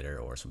Simulator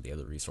or some of the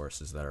other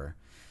resources that are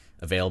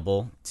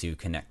available to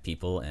connect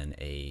people in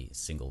a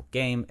single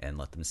game and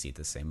let them see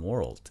the same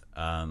world.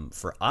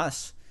 For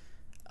us,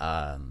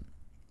 I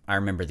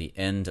remember the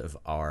end of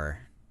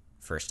our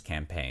first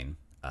campaign.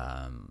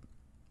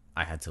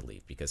 I had to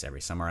leave because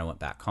every summer I went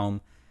back home.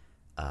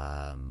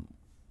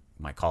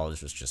 My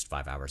college was just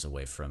 5 hours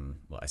away from,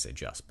 well, I say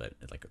just, but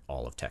like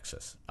all of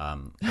Texas,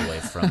 away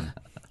from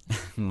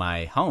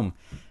my home.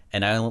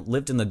 And I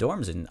lived in the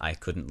dorms, and I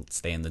couldn't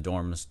stay in the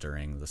dorms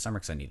during the summer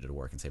because I needed to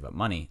work and save up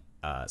money.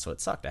 So it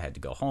sucked. I had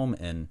to go home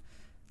and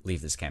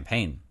leave this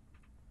campaign.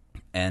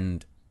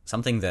 And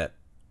something that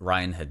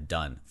Ryan had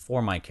done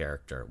for my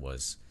character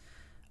was,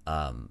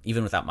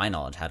 even without my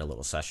knowledge, had a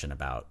little session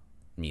about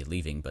me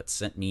leaving, but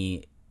sent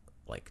me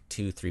like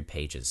 2-3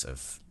 pages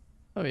of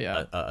Oh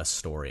yeah. a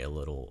story, a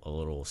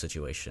little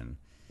situation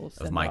We'll of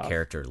send my off.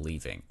 character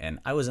leaving. And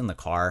I was in the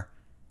car,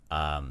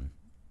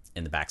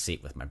 in the back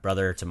seat with my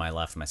brother to my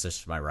left, my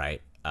sister to my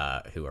right,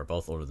 who are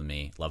both older than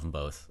me. Love them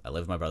both. I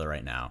live with my brother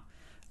right now.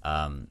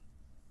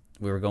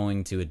 We were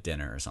going to a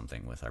dinner or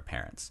something with our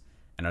parents,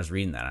 and I was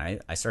reading that.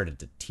 And I started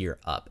to tear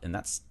up, and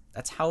that's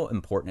how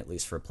important, at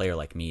least for a player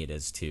like me, it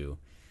is to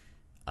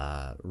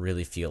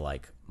really feel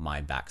like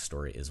my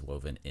backstory is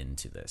woven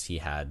into this. He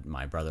had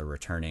my brother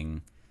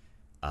returning,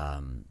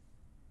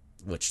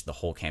 which the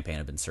whole campaign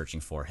I've been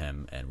searching for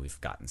him, and we've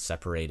gotten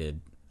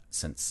separated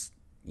since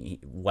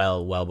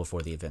well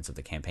before the events of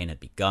the campaign had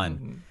begun.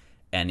 Mm-hmm.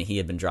 And he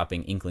had been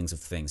dropping inklings of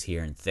things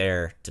here and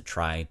there to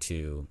try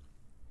to,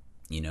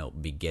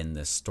 begin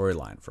this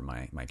storyline for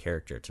my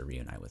character to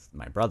reunite with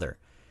my brother.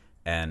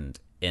 And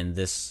in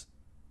this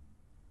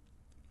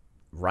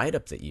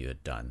write-up that you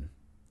had done,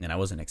 and I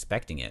wasn't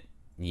expecting it,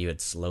 you had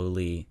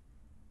slowly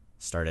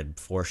started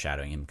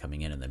foreshadowing him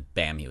coming in, and then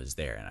bam, he was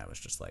there, and I was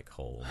just like,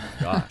 oh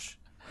my gosh.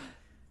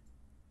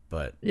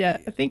 But Yeah,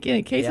 I think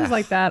in cases yeah.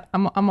 like that,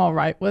 I'm all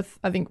right with.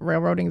 I think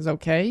railroading is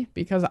okay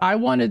because I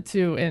wanted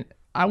to, and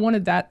I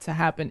wanted that to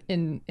happen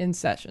in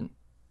session.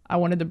 I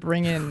wanted to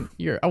bring in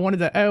I wanted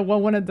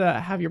to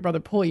have your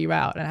brother pull you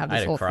out and have I'd this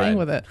have whole cried. thing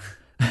with it.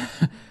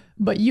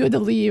 But you had to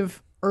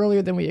leave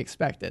earlier than we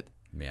expected.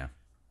 Yeah.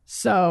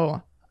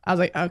 So I was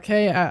like,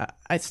 okay,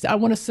 I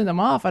want to send him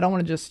off. I don't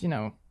want to just,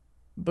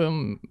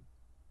 boom.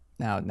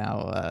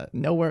 Now,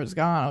 Nowhere's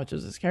gone, which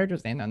is his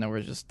character's name. Now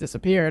Nowhere's just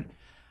disappeared.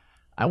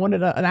 I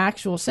wanted an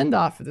actual send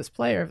off for this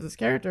player, for this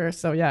character.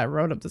 So yeah, I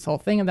wrote up this whole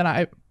thing, and then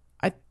I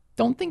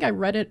don't think I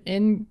read it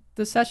in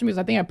the session because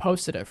I think I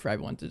posted it for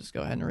everyone to just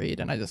go ahead and read,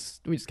 and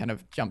we just kind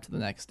of jumped to the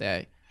next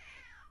day.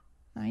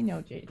 I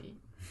know, JD.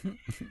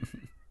 It's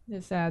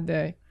a sad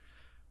day.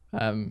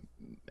 And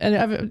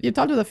you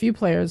talked with a few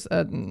players,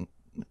 and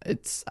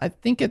I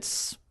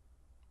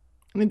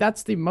mean,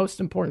 that's the most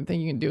important thing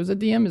you can do as a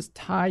DM is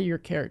tie your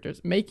characters,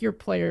 make your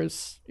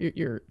players,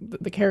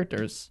 the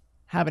characters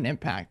have an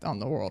impact on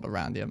the world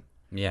around you.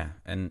 Yeah,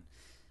 and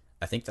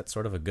I think that's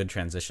sort of a good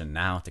transition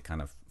now to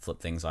kind of flip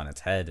things on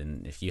its head.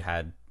 And if you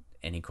had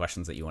any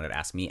questions that you wanted to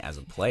ask me as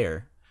a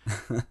player,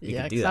 you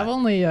Yeah, could do because I've that.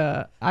 only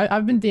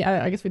I've been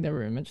I guess we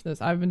never even mentioned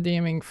this. I've been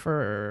DMing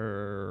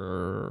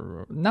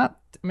for not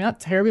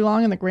terribly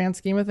long in the grand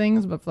scheme of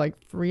things, but for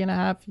like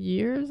 3.5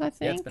 years, I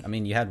Yeah, think. I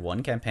mean, you had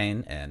one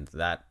campaign, and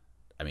that,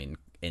 I mean,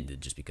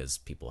 ended just because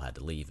people had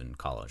to leave in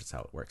college. That's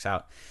how it works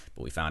out.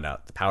 But we found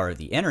out the power of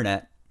the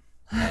internet,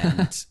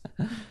 and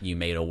you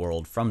made a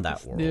world from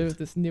that world.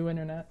 This new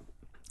internet.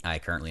 I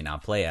currently now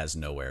play as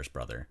Nowhere's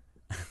brother.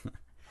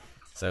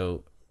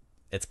 So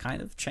it's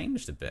kind of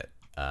changed a bit.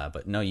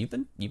 But no, you've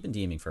been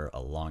DMing for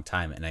a long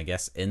time, and I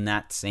guess in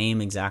that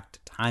same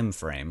exact time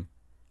frame,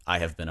 I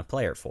have been a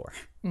player for.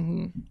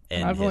 Mm-hmm.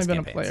 In I've only his been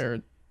campaigns. a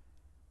player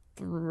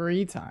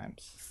 3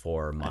 times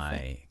For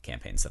my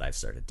campaigns that I've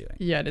started doing.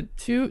 Yeah, I did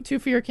two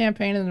for your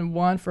campaign and then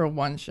one for a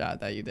one shot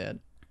that you did.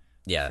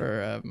 Yeah.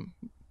 For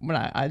when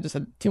I just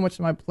had too much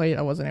on my plate,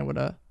 I wasn't able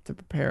to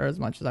prepare as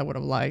much as I would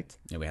have liked.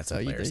 Yeah, we had So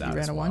some you players out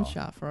ran as a well. one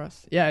shot for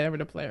us. Yeah, we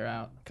had a player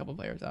out, a couple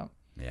players out.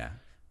 Yeah.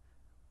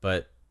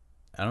 But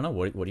I don't know.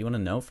 What do you want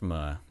to know from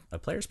a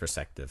player's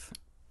perspective?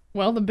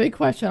 Well, the big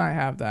question I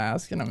have to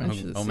ask, and I'm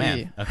interested to see.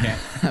 Man. Okay.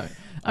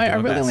 I do my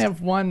really only best.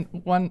 have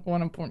one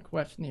important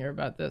question here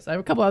about this. I have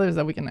a couple others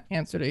that we can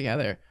answer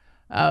together.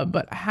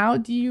 But how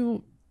do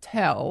you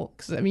tell?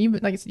 Because I mean,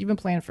 like I said, you've been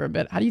playing for a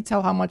bit. How do you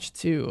tell how much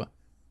to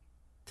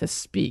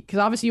speak? Because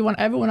obviously you want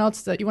everyone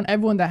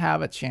to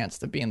have a chance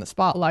to be in the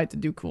spotlight, to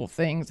do cool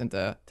things, and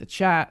to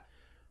chat.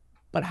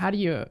 But how do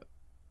you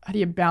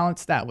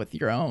balance that with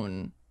your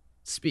own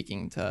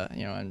speaking to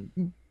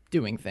and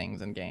doing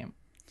things in game?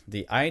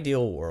 The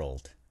ideal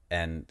world,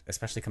 and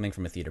especially coming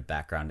from a theater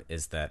background,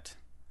 is that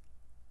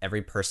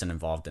every person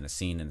involved in a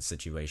scene and a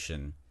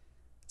situation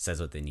says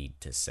what they need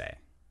to say.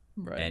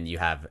 Right. and you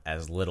have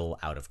as little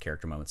out of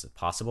character moments as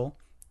possible,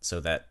 so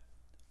that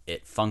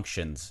it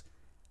functions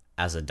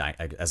as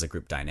as a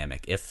group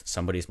dynamic. If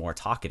somebody's more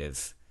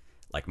talkative,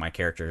 like my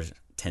characters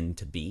tend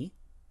to be,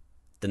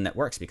 then that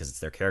works because it's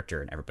their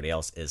character, and everybody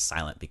else is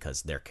silent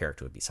because their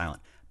character would be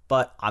silent.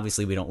 But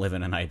obviously, we don't live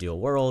in an ideal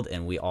world,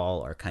 and we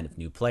all are kind of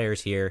new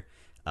players here.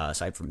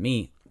 Aside from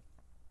me,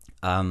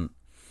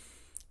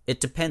 it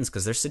depends,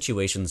 because there's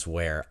situations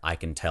where I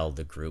can tell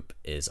the group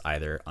is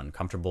either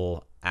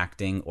uncomfortable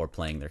acting or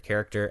playing their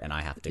character, and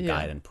I have to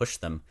guide and push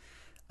them.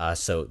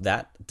 So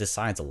that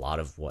decides a lot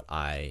of what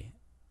I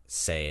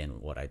say and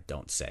what I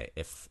don't say.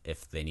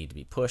 If they need to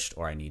be pushed,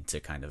 or I need to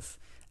kind of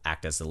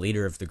act as the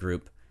leader of the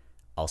group,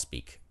 I'll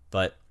speak.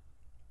 But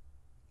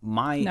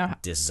my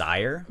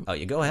desire... Oh,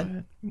 you go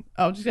ahead.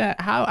 Oh, just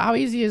how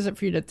easy is it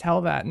for you to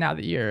tell that now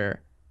that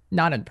you're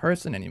not in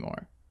person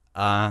anymore?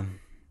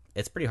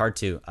 It's pretty hard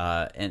to.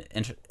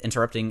 And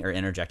interrupting or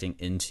interjecting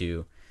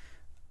into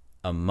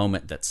a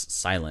moment that's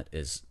silent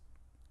is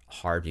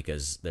hard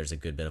because there's a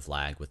good bit of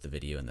lag with the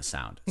video and the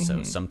sound.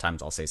 So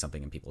sometimes I'll say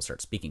something and people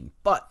start speaking.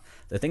 But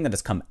the thing that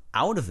has come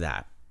out of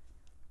that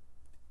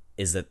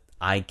is that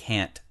I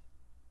can't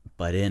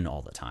butt in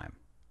all the time,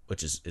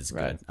 which is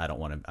Right. good. I don't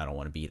want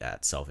to be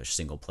that selfish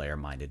single player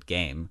minded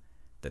game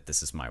that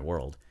this is my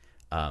world.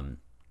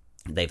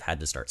 They've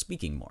had to start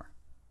speaking more,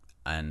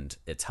 and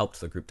it's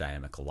helped the group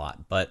dynamic a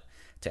lot. But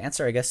to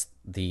answer, I guess,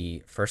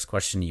 the first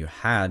question you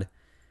had,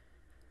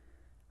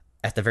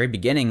 at the very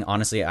beginning,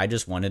 honestly, I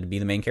just wanted to be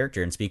the main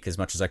character and speak as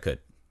much as I could.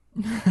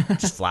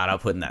 Just flat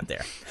out putting that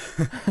there.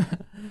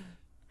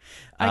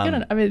 I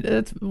mean,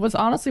 it was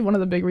honestly one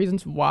of the big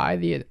reasons why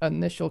the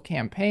initial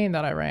campaign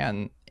that I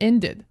ran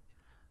ended.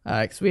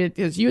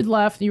 Because you had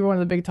left, you were one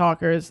of the big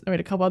talkers. I mean,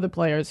 a couple other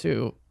players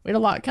who we had a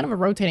lot, kind of a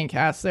rotating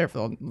cast there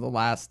for the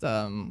last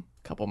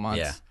couple months.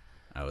 Yeah,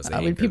 I was we the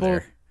had anchor people,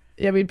 there.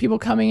 yeah, we had people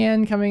coming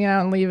in, coming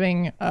out, and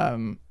leaving.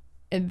 And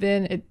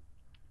then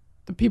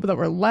the people that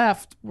were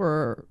left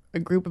were a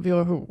group of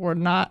people who were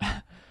not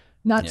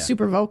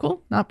super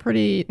vocal,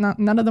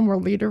 none of them were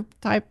leader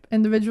type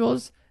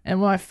individuals. And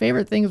one of my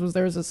favorite things was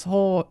there was this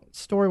whole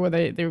story where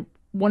they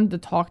wanted to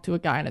talk to a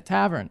guy in a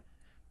tavern.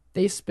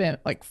 They spent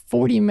like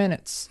 40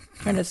 minutes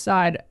trying to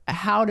decide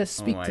how to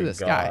speak to this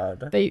guy.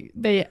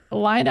 They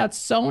lined out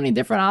so many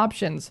different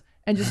options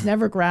and just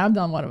never grabbed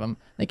on one of them.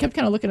 They kept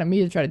kind of looking at me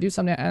to try to do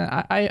something,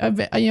 and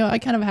I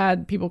kind of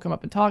had people come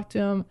up and talk to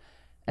him.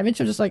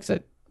 Eventually, just like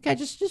said, okay,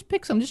 just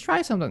pick some, just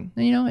try something.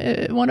 And,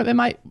 it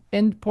might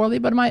end poorly,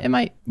 but it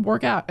might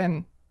work out.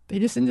 And they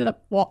just ended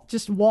up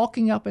just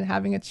walking up and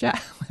having a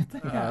chat with the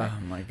guy.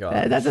 Oh my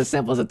god, that's as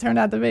simple as it turned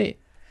out to be.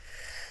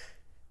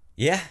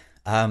 Yeah.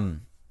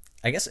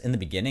 I guess in the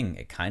beginning,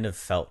 it kind of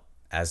felt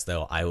as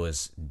though I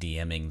was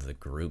DMing the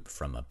group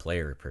from a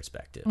player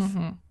perspective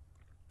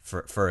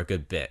for a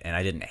good bit, and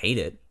I didn't hate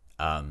it.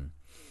 But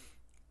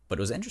it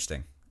was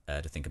interesting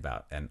to think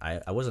about, and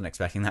I wasn't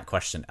expecting that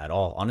question at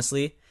all,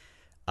 honestly.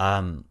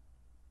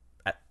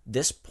 At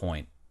this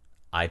point,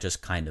 I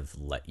just kind of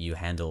let you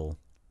handle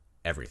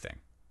everything,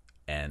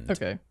 and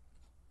Okay.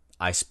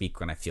 I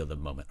speak when I feel the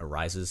moment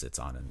arises. It's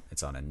on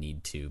a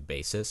need to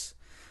basis.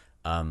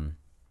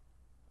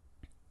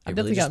 I've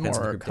definitely gotten depends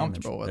on the more group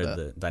comfortable with it.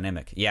 the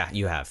dynamic. Yeah,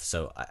 you have.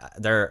 So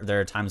there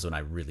are times when I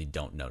really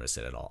don't notice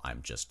it at all.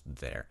 I'm just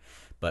there.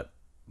 But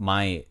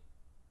my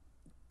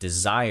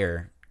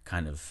desire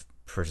kind of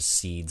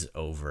precedes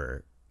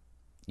over,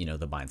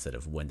 the mindset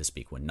of when to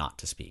speak, when not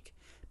to speak.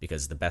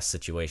 Because the best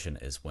situation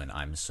is when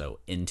I'm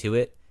so into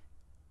it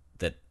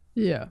that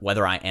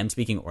whether I am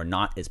speaking or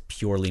not is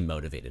purely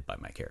motivated by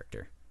my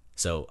character.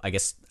 So I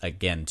guess,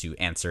 again, to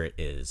answer it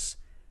is,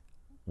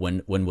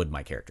 when would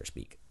my character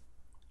speak?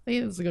 I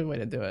think it's a good way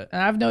to do it.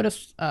 And I've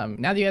noticed now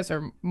that you guys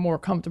are more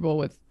comfortable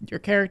with your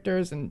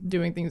characters and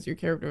doing things your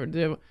character would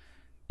do,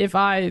 if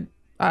I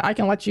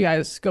can let you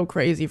guys go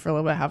crazy for a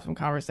little bit, have some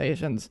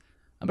conversations.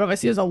 But if I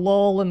see there's a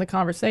lull in the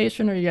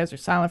conversation or you guys are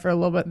silent for a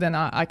little bit, then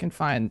I can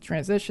find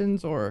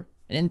transitions, or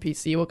an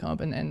NPC will come up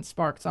and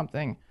spark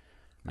something.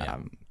 Yeah.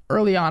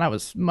 Early on, I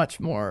was much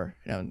more,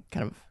 kind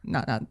of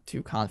not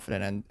too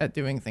confident at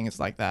doing things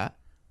like that.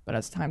 But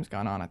as time's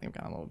gone on, I think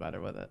I've gotten a little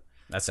better with it.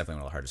 That's definitely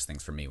one of the hardest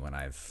things for me when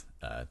I've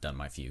done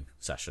my few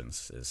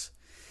sessions is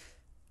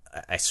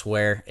I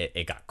swear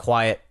it got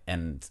quiet,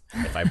 and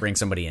if I bring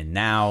somebody in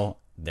now,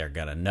 they're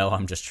gonna know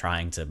I'm just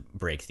trying to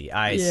break the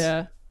ice.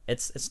 Yeah.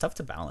 It's tough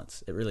to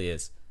balance. It really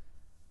is.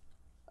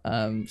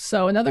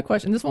 So another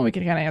question, this one we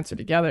can kind of answer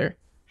together.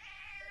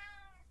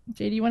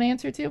 Jay, do you want to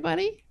answer too,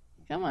 buddy?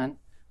 Come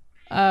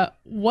on.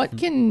 What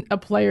can a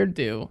player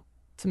do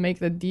to make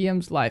the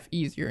DM's life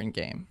easier in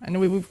game? I know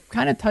we've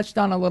kind of touched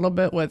on a little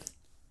bit with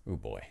Oh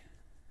boy.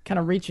 kind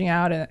of reaching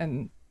out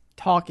and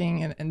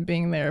talking and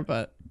being there,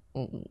 but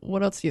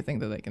what else do you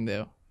think that they can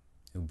do?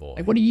 Oh boy.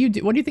 Like, what do you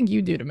do? What do you think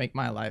you do to make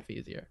my life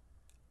easier?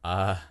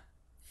 My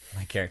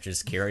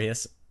character's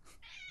curious.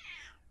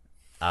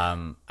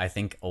 I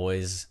think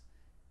always,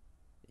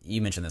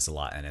 you mentioned this a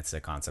lot, and it's a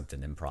concept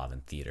in improv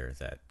and theater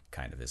that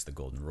kind of is the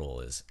golden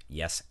rule, is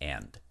yes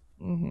and.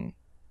 Mm-hmm.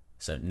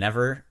 So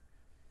never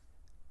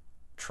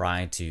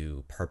try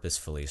to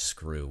purposefully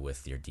screw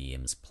with your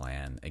DM's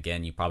plan.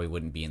 Again, you probably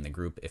wouldn't be in the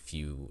group if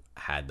you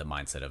had the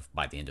mindset of,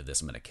 by the end of this,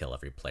 I'm going to kill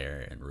every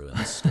player and ruin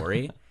the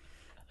story.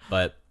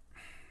 But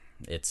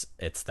it's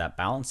that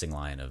balancing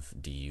line of,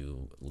 do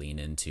you lean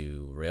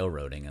into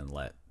railroading and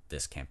let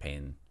this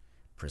campaign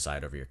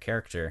preside over your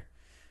character,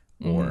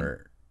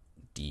 or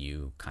do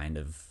you kind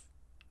of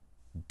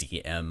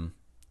DM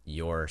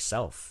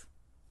yourself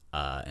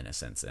in a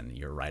sense, and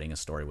you're writing a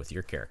story with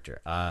your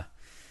character? I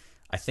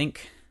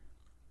think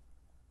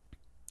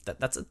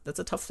that's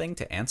a tough thing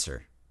to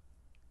answer.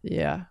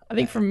 Yeah, I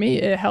think for me,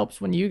 it helps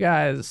when you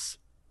guys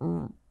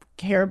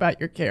care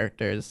about your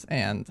characters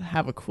and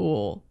have a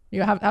cool,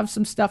 you have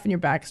some stuff in your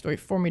backstory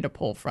for me to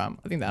pull from.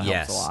 I think that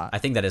helps a lot. I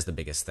think that is the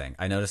biggest thing.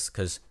 I noticed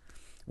because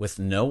with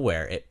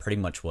Nowhere, it pretty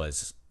much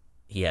was,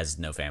 he has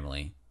no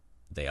family,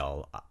 they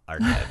all are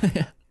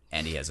dead,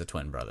 and he has a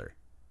twin brother.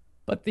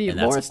 But the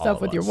lore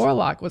stuff with your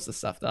warlock was the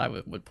stuff that I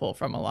would pull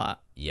from a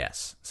lot.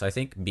 Yes. So I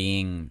think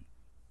being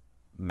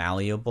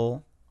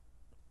malleable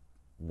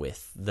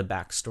with the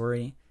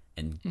backstory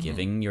and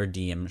giving your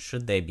DM,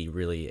 should they be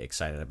really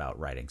excited about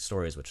writing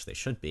stories, which they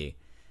should be,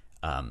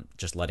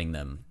 just letting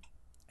them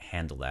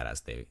handle that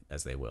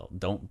as they will.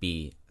 Don't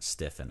be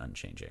stiff and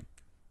unchanging.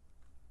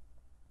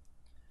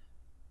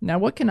 Now,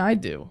 what can I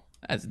do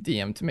as a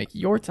DM to make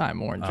your time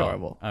more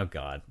enjoyable? Oh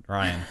God,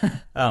 Ryan.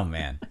 Oh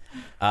man.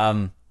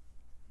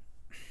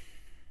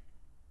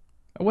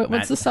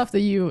 What's the stuff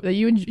that you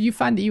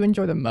find that you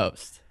enjoy the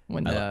most?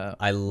 When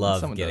I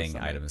love getting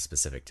items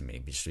specific to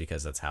me, just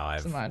because that's how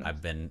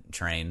I've been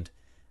trained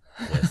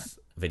with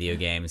video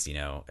games. You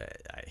know,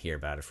 I hear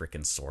about a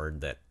freaking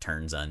sword that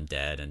turns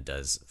undead and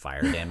does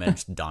fire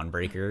damage.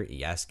 Dawnbreaker,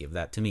 yes, give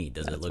that to me.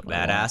 Does it look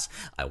badass?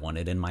 I want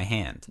it in my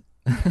hand.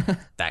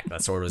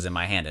 That sword was in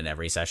my hand in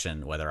every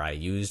session, whether I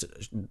used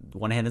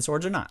one-handed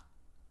swords or not.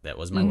 That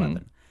was my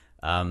weapon.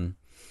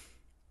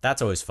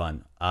 That's always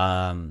fun.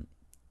 To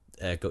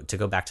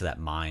go back to that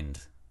mind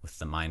with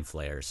the mind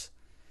flayers,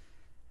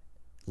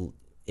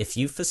 if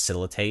you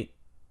facilitate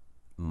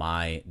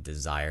my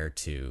desire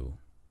to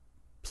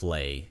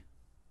play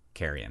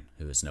Carrion,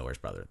 who is Nowhere's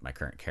brother, my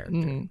current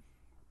character,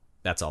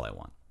 that's all I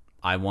want.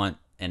 I want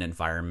an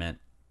environment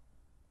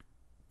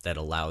that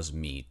allows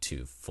me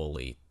to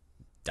fully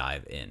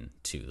dive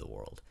into the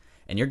world.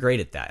 And you're great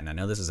at that. And I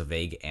know this is a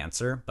vague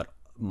answer, but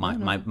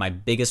my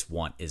biggest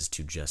want is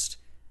to just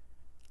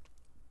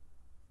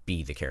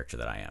be the character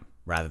that I am,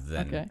 rather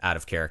than out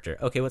of character.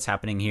 Okay, what's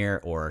happening here?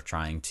 Or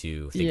trying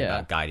to think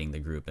about guiding the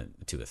group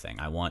into a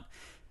thing. I want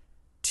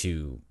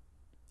to,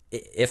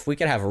 if we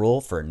could have a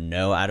rule for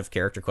no out of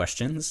character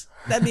questions,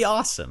 that'd be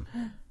awesome.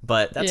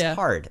 But that's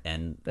hard,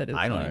 and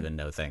I don't even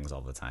know things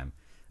all the time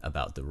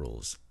about the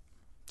rules.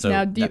 So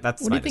now,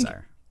 that's my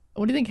desire.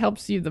 What do you think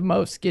helps you the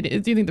most? Do you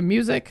think the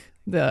music,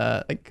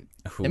 the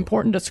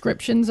important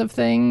descriptions of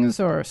things,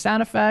 or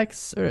sound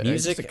effects, or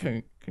music, just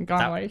a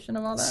conglomeration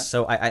of all that?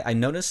 So I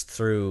noticed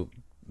through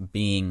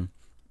being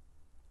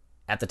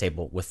at the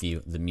table with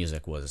you, the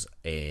music was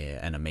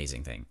an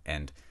amazing thing,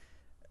 and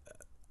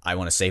I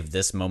want to save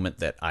this moment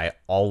that I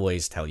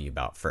always tell you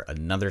about for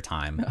another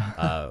time,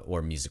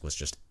 where music was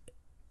just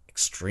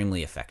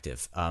extremely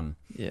effective.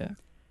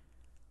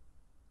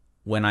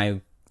 When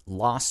I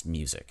lost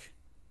music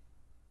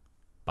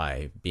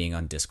by being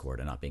on Discord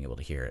and not being able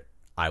to hear it,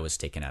 I was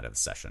taken out of the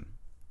session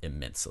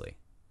immensely,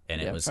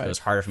 and it was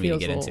harder for me to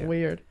get into.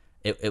 Weird.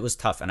 It was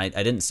tough, and I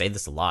didn't say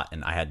this a lot,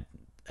 and I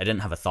didn't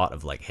have a thought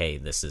of like, hey,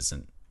 this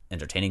isn't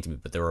entertaining to me,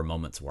 but there were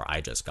moments where I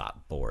just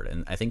got bored,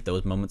 and I think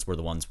those moments were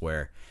the ones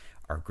where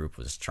our group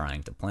was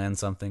trying to plan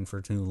something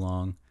for too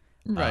long,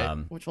 right?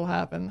 Which will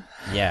happen.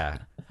 Yeah,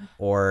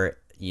 or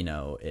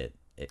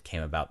it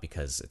came about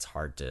because it's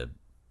hard to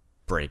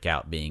break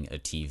out being a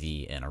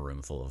TV in a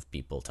room full of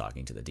people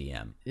talking to the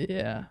DM.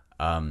 Yeah.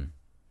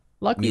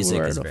 Luckily, we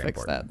were able to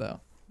fix that though.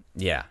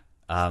 Yeah.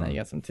 So now you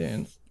got some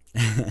tunes.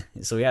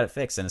 So we had it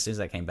fixed, and as soon as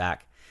I came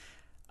back,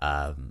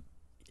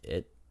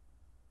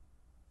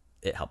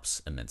 it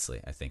helps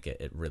immensely. I think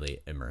it really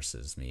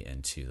immerses me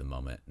into the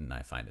moment, and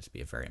I find it to be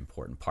a very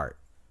important part.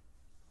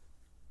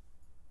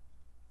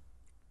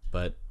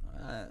 But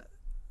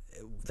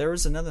there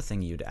was another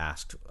thing you'd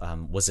asked.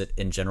 Was it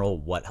in general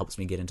what helps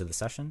me get into the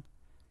session?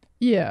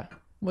 Yeah.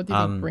 What do you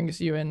think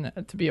brings you in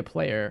to be a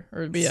player,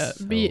 or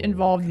be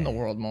involved in the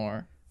world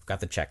more? I've got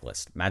the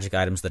checklist. Magic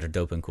items that are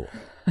dope and cool.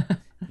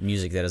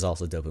 Music that is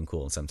also dope and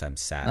cool and sometimes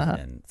sad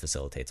and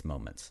facilitates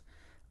moments.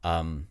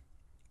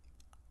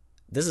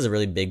 This is a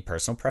really big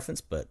personal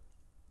preference, but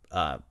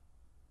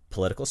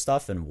political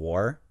stuff and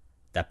war,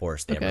 that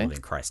bores the ever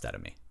living Christ out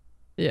of me.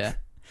 Yeah.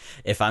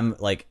 If I'm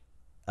like,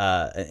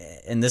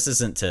 and this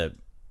isn't to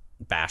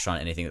bash on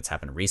anything that's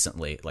happened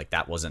recently, like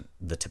that wasn't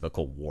the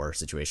typical war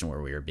situation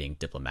where we were being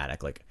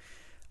diplomatic. Like,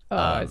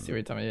 I see what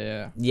you're talking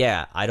about.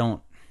 Yeah. I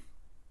don't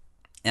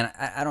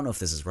know if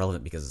this is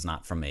relevant because it's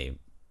not from a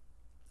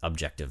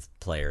objective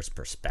player's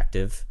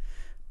perspective,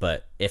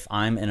 but if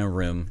I'm in a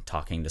room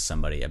talking to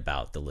somebody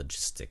about the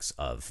logistics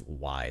of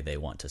why they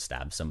want to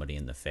stab somebody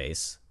in the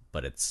face,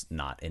 but it's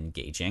not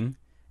engaging,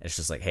 It's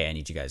just like, hey, I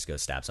need you guys to go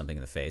stab something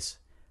in the face.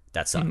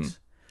 That sucks.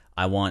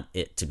 I want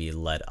it to be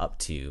led up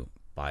to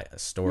by a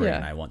story,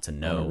 and I want to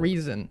know a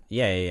reason.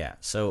 Yeah.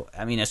 So,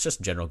 I mean, it's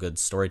just general good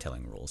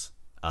storytelling rules.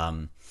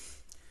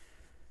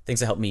 Things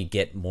that help me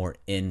get more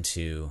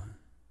into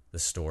the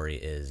story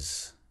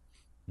is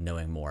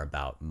knowing more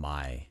about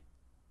my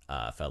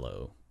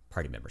fellow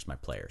party members, my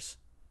players.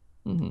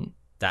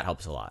 That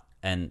helps a lot.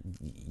 And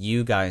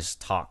you guys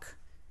talk,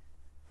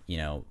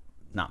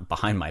 not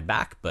behind my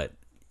back, but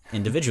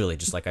individually,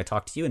 just like I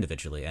talk to you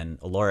individually. And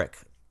Aloric,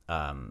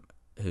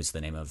 who's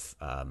the name of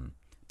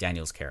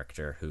Daniel's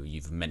character, who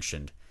you've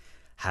mentioned,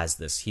 has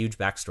this huge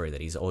backstory that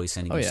he's always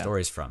sending me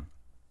stories from.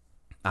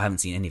 I haven't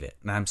seen any of it,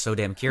 and I'm so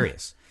damn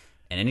curious.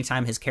 And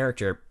anytime his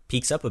character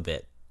peaks up a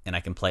bit and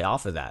I can play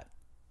off of that,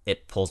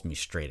 it pulls me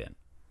straight in.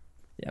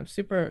 Yeah, I'm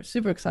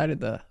super excited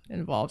to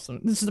involve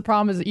some. This is the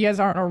problem, is that you guys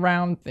aren't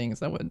around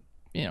things that would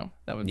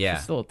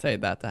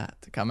facilitate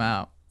that to come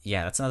out.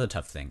 Yeah, that's another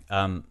tough thing.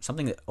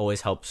 Something that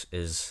always helps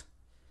is,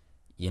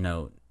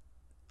 of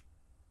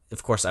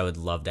course, I would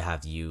love to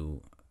have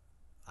you.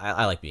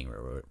 I like being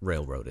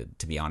railroaded,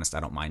 to be honest. I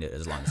don't mind it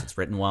as long as it's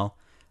written well.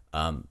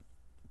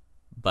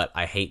 But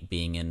I hate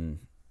being in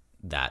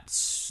that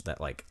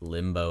like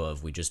limbo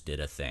of, we just did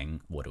a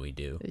thing. What do we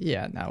do?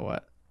 Yeah, now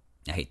what?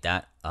 I hate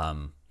that.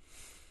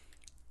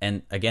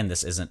 And again,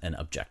 this isn't an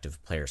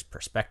objective player's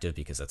perspective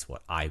because that's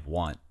what I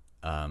want.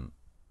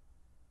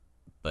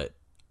 But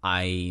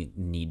I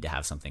need to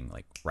have something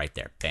like right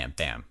there, bam,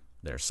 bam.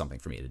 There's something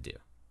for me to do.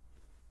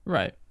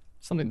 Right.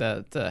 Something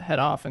to head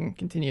off and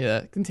continue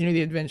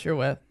the adventure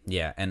with.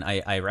 Yeah, and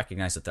I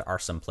recognize that there are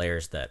some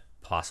players that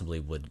possibly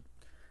would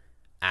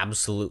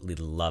absolutely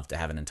love to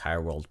have an entire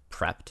world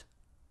prepped,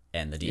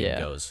 and the DM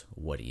goes,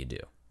 "What do you do?"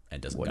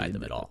 and doesn't guide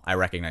them at all. I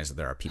recognize that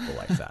there are people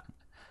like that.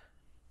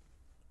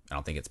 I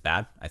don't think it's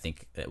bad. I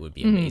think it would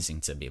be amazing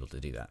to be able to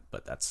do that,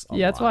 but that's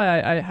that's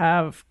why I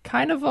have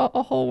kind of a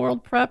whole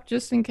world prep,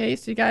 just in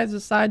case you guys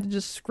decide to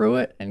just screw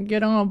it and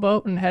get on a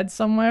boat and head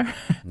somewhere.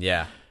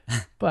 Yeah.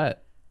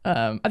 But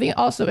I think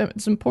also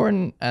it's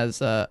important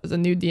as a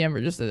new DM,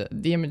 or just a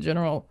DM in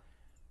general,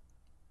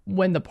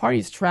 when the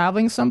party's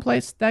traveling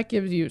someplace, that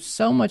gives you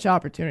so much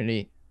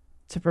opportunity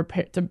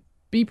to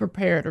be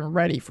prepared and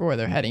ready for where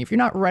they're heading. If you're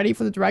not ready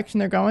for the direction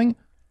they're going,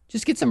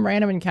 just get some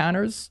random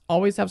encounters.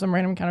 Always have some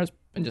random encounters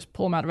and just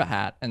pull them out of a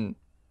hat. And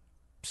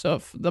so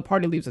if the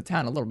party leaves the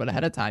town a little bit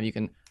ahead of time, you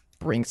can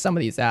bring some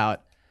of these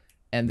out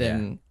and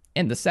then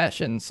end the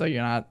session, so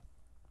you're not,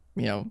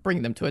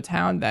 bringing them to a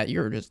town that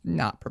you're just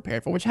not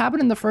prepared for, which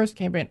happened in the first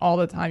campaign all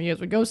the time. You guys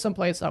would go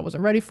someplace I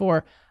wasn't ready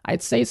for.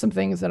 I'd say some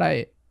things that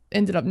I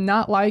ended up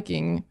not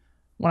liking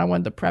when I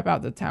wanted to prep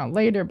out the town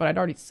later, but I'd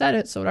already said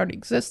it, so it already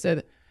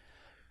existed.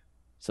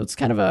 So it's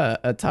kind of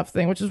a tough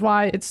thing, which is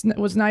why it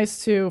was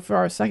nice to, for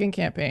our second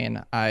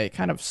campaign, I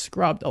kind of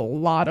scrubbed a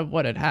lot of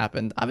what had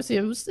happened. Obviously,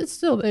 it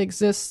still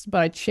exists,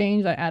 but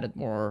I added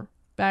more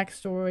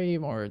backstory,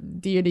 more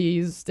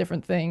deities,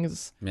 different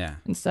things. Yeah.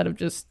 Instead of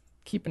just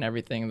keeping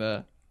everything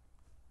the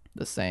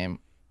same.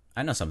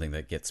 I know something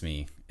that gets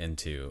me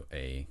into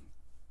a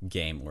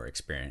game or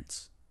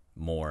experience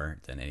more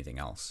than anything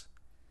else.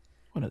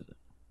 What is it?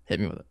 Hit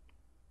me with it.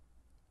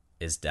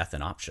 Is death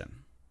an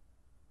option?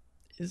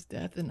 Is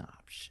death an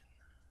option?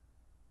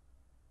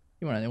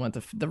 You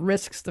want the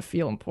risks to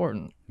feel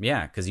important.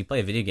 Yeah, because you play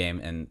a video game,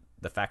 and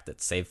the fact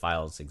that save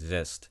files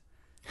exist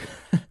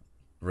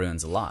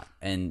ruins a lot.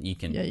 And you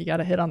can... Yeah, you got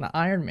to hit on the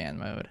Iron Man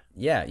mode.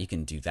 Yeah, you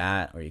can do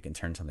that, or you can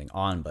turn something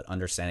on, but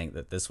understanding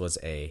that this was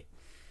a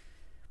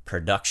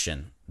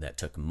production that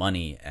took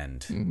money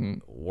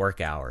and work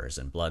hours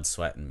and blood,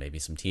 sweat, and maybe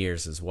some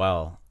tears as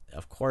well.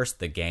 Of course,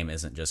 the game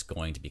isn't just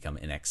going to become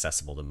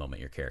inaccessible the moment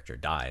your character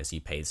dies.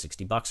 You paid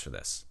 $60 for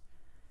this.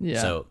 Yeah.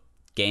 So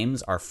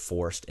games are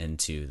forced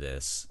into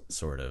this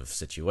sort of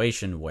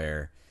situation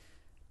where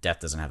death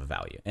doesn't have a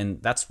value.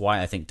 And that's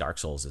why I think Dark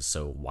Souls is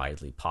so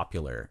widely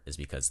popular, is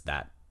because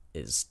that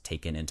is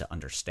taken into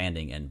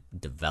understanding and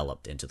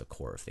developed into the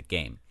core of the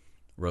game.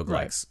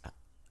 Roguelikes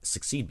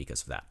succeed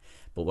because of that.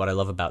 But what I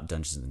love about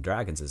Dungeons and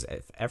Dragons is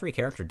if every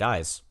character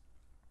dies,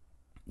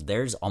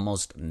 there's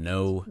almost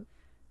no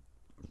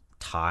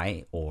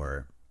tie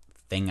or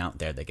thing out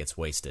there that gets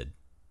wasted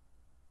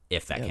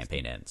if that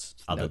campaign ends,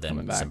 other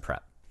than some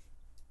prep.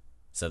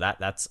 So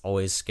that's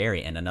always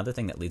scary. And another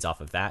thing that leads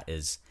off of that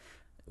is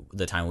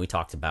the time we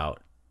talked about,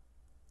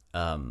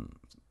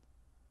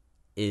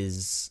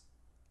 is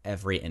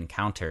every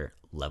encounter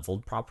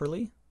leveled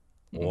properly?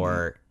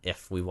 Or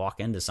if we walk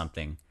into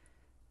something,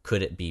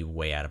 could it be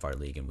way out of our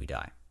league and we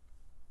die?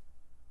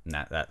 And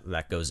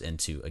that goes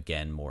into,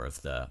 again, more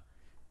of the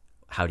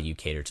how do you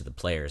cater to the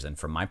players. And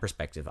from my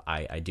perspective,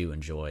 I do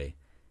enjoy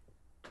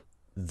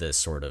the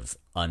sort of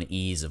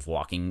unease of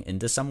walking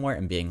into somewhere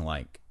and being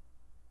like,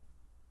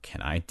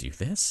 can I do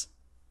this?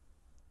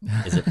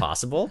 Is it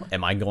possible?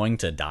 Am I going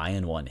to die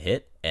in one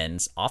hit?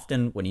 And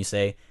often when you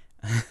say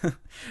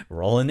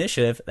roll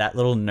initiative, that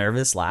little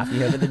nervous laugh you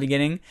have at the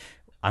beginning,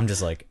 I'm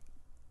just like,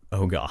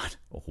 oh God,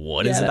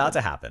 what is about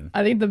to happen?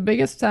 I think the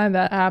biggest time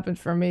that happened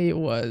for me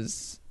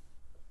was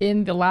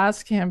in the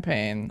last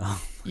campaign,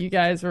 you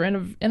guys were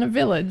in a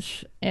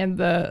village,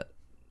 and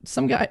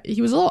some guy,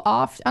 he was a little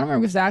off. I don't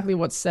remember exactly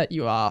what set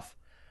you off,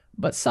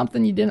 but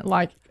something you didn't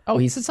like. Oh,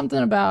 he said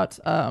something about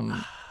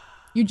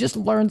you just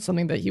learned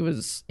something that he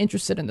was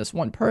interested in this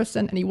one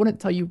person, and he wouldn't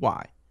tell you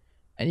why.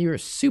 And you were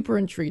super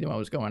intrigued in what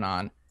was going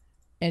on,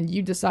 and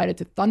you decided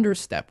to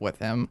thunderstep with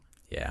him.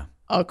 Yeah.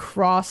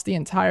 Across the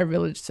entire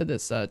village to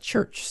this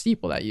church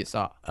steeple that you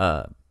saw.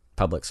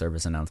 Public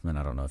service announcement.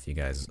 I don't know if you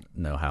guys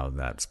know how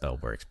that spell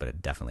works, but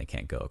it definitely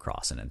can't go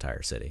across an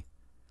entire city.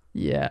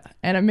 Yeah,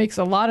 and it makes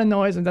a lot of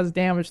noise and does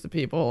damage to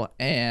people,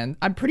 and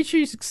I'm pretty sure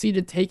you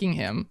succeeded taking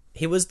him.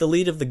 He was the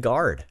lead of the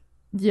guard.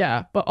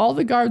 Yeah, but all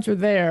the guards were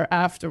there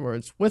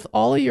afterwards with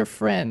all of your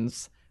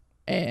friends,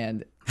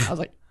 and I was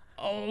like,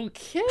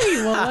 okay,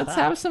 well, let's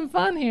have some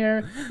fun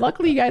here.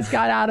 Luckily, you guys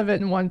got out of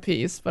it in one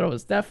piece, but it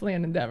was definitely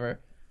an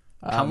endeavor.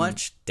 How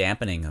much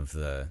dampening of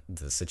the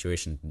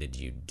situation did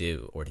you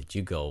do, or did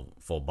you go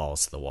full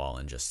balls to the wall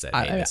and just say,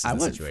 "Hey, this is the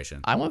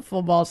situation"? I went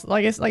full balls.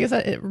 Like I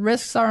said,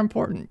 risks are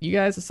important. You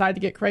guys decided to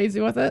get crazy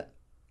with it.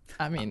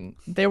 I mean,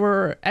 there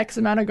were X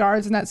amount of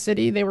guards in that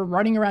city. They were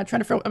running around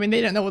trying to. I mean,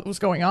 they didn't know what was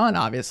going on.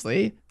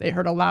 Obviously, they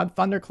heard a loud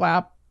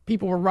thunderclap.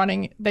 People were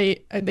running.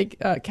 They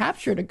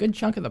captured a good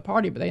chunk of the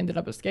party, but they ended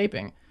up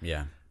escaping.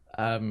 Yeah.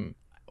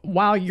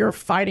 While you're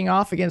fighting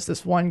off against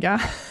this one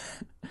guy,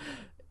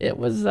 it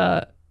was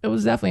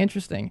definitely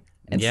interesting.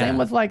 And same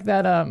with like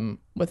that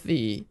with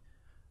the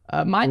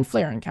mind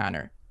flare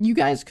encounter. You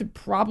guys could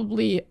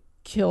probably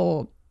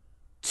kill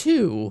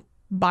 2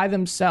 by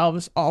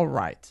themselves all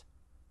right.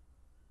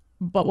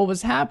 But what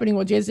was happening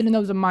was you guys didn't know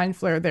there was a mind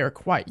flare there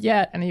quite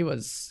yet, and he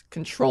was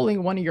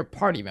controlling one of your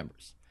party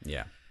members.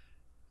 Yeah.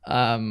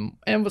 And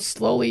was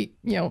slowly,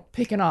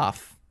 picking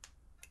off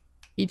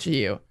each of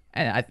you.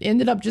 And I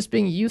ended up just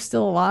being you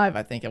still alive,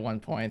 I think, at one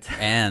point.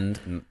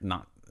 And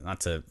not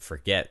to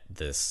forget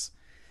this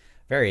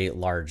very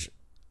large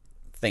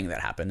thing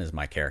that happened is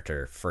my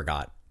character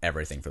forgot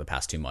everything for the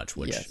past 2 months,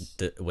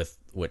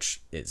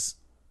 which is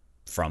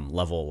from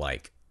level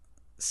like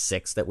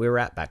 6 that we were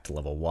at back to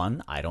level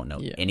 1. I don't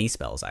know any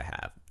spells I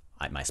have.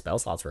 My spell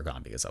slots were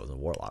gone because I was a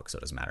warlock, so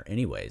it doesn't matter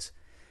anyways.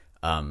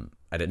 I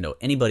didn't know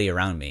anybody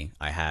around me.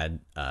 I had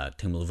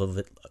Tomb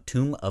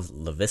of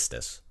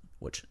Levistus,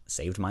 which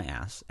saved my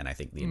ass, and I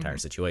think the entire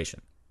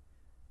situation.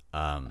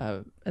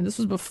 And this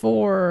was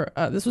before.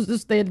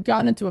 They had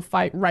gotten into a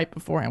fight right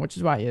beforehand, which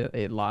is why he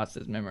had lost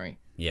his memory.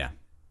 Yeah.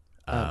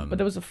 But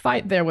there was a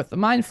fight there with the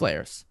mind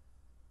flayers,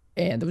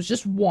 and there was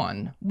just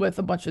one with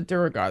a bunch of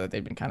Duragar that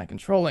they'd been kind of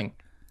controlling.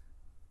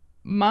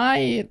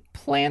 My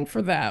plan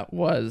for that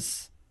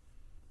was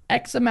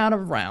X amount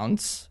of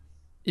rounds.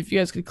 If you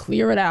guys could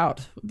clear it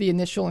out, the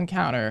initial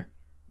encounter,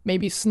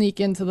 maybe sneak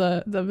into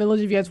the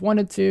village if you guys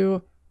wanted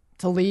to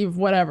leave,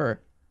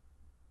 whatever.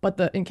 But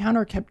the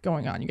encounter kept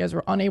going on. You guys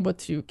were unable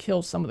to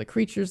kill some of the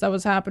creatures that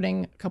was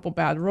happening. A couple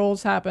bad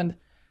rolls happened.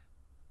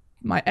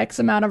 My X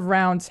amount of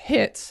rounds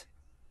hit.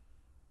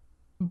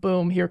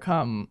 Boom, here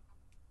comes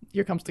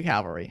the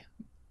cavalry.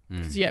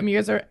 Yeah, I mean, you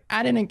guys are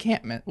at an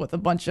encampment with a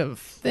bunch of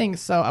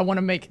things, so I want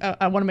to make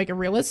it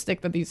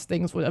realistic that these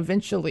things would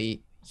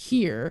eventually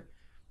hear.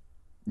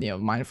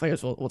 Mind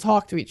flayers will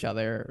talk to each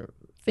other.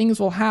 Things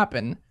will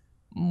happen.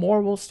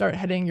 More will start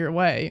heading your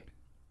way.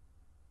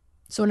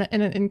 So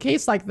in a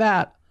case like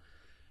that,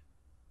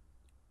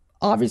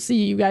 obviously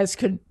you guys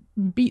could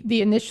beat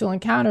the initial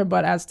encounter,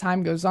 but as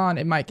time goes on,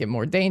 it might get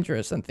more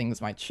dangerous and things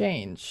might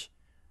change.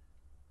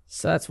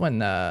 So that's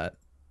when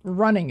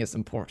running is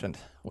important,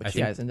 which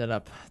you guys ended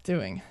up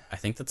doing. I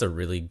think that's a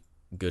really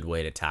good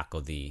way to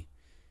tackle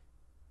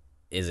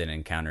is an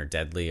encounter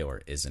deadly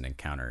or is an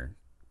encounter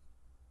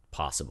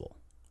possible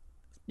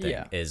thing.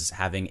 Yeah. Is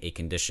having a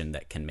condition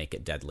that can make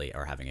it deadly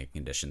or having a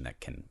condition that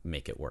can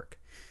make it work.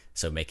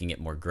 So making it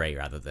more gray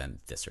rather than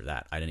this or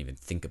that. I didn't even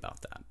think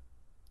about that.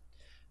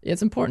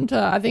 It's important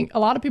to, I think a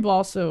lot of people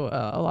also,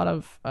 a lot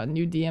of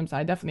new DMs,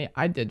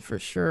 I did for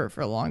sure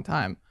for a long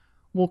time,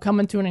 will come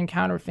into an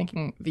encounter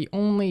thinking the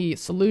only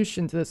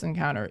solution to this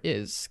encounter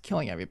is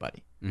killing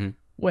everybody. Mm-hmm.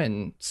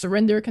 When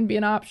surrender can be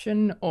an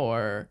option,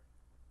 or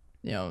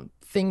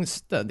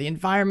things, the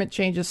environment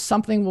changes,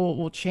 something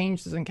will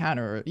change this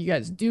encounter. Or you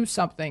guys do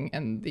something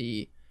and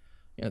the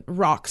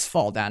rocks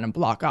fall down and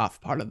block off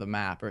part of the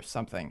map or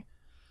something.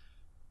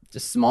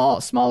 Just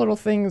small little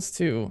things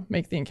to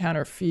make the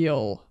encounter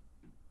feel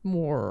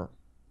more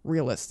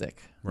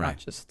realistic, right? Not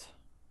just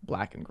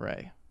black and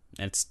gray.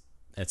 It's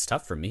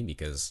tough for me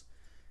because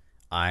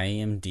I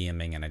am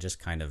DMing and I just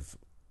kind of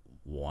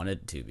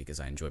wanted to because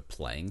I enjoy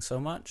playing so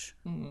much.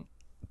 Mm-hmm.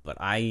 But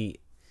I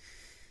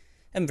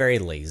am very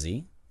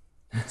lazy,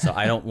 so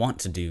I don't want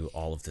to do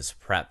all of this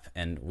prep.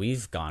 And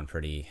we've gone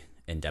pretty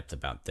in depth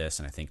about this,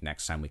 and I think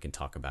next time we can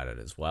talk about it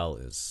as well.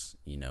 Is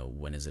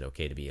when is it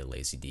okay to be a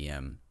lazy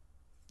DM,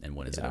 and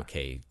when is it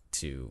okay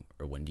to,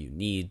 or when do you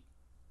need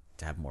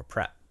to have more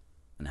prep,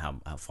 and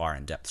how far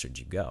in depth should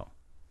you go?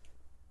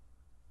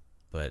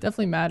 But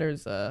definitely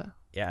matters.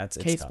 It's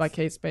case tough. by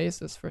case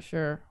basis for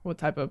sure. What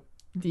type of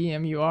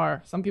DM you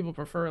are? Some people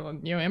prefer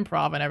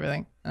improv and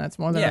everything, and that's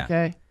more than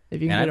okay.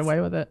 if you can And get I've, away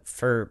with it.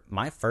 for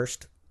my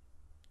first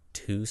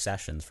 3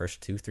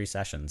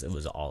 sessions, it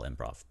was all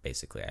improv.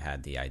 Basically, I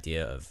had the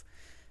idea of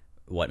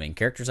what main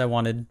characters I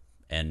wanted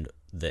and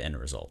the end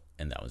result,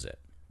 and that was it.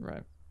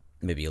 Right.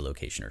 Maybe a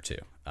location or two.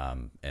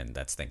 And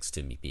that's thanks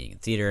to me being in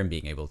theater and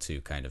being able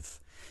to kind of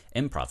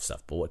improv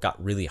stuff. But what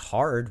got really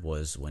hard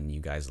was when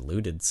you guys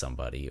looted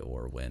somebody,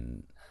 or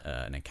when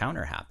an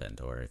encounter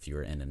happened, or if you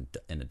were in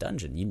a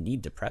dungeon. You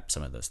need to prep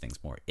some of those things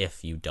more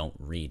if you don't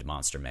read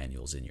monster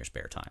manuals in your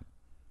spare time.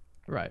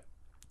 Right.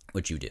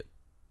 Which you do.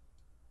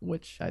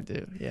 Which I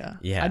do, yeah.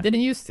 Yeah. I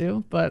didn't used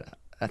to, but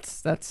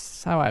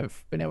that's how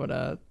I've been able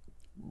to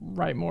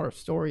write more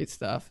story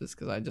stuff, is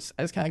because I just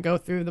kind of go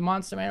through the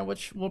monster manual,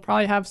 which we'll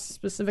probably have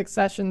specific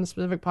sessions,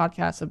 specific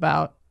podcasts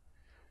about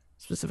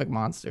specific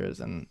monsters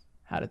and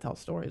how to tell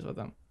stories with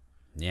them.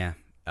 Yeah.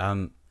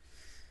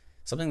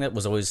 Something that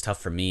was always tough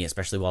for me,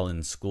 especially while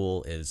in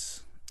school,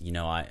 is,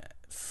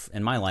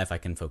 in my life, I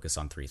can focus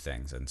on 3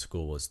 things, and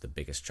school was the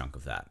biggest chunk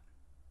of that.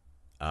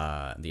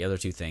 The other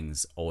 2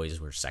 things always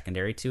were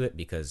secondary to it,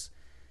 because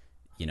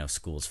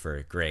school's for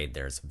a grade,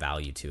 there's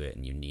value to it,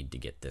 and you need to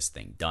get this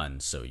thing done,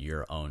 so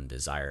your own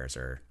desires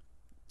are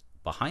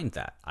behind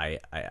that. I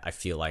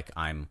feel like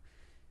I'm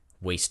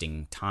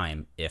wasting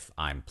time if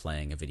I'm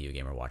playing a video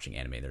game or watching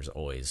anime. There's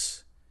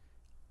always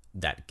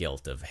that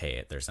guilt of,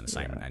 hey, there's an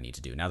assignment I need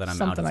to do. Now that I'm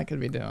something out of, I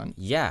could be doing.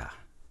 Yeah.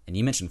 And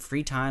you mentioned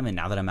free time, and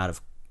now that I'm out of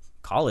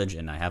college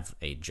and I have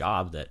a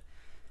job that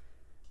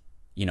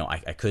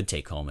I could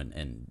take home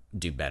and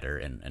do better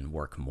and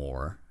work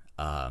more.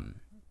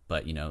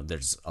 But,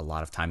 there's a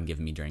lot of time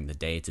given me during the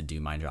day to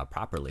do my job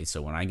properly.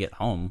 So when I get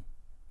home,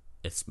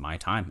 it's my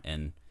time.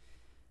 And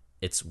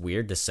it's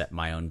weird to set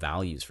my own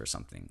values for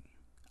something.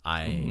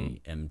 I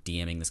am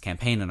DMing this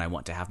campaign and I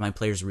want to have my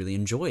players really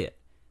enjoy it.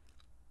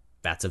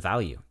 That's a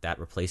value. That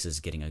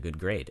replaces getting a good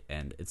grade.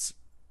 And it's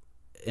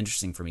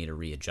interesting for me to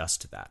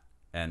readjust to that.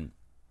 And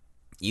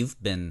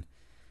you've been...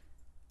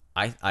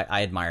 I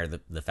admire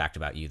the fact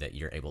about you that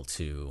you're able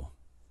to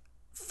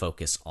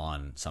focus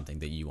on something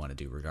that you want to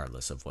do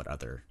regardless of what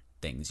other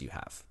things you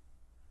have.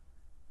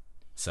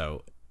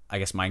 So I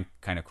guess my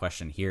kind of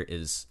question here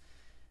is,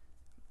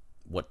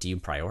 what do you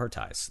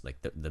prioritize?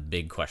 Like the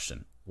big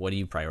question. What do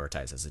you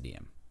prioritize as a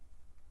DM?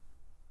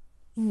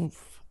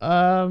 Oof.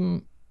 I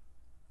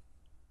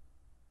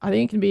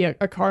think it can be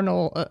a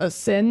cardinal a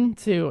sin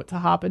to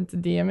hop into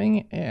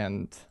DMing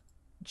and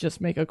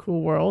just make a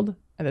cool world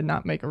and then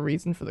not make a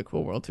reason for the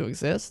cool world to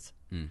exist.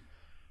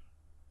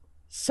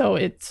 So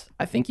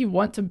I think you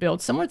want to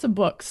build, similar to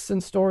books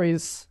and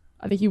stories,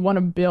 I think you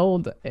want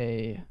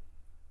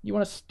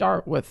to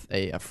start with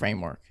a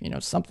framework,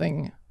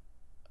 something,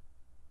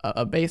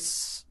 a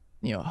base,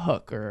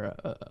 hook, or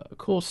a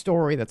cool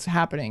story that's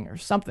happening, or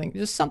something,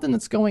 just something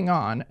that's going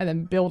on, and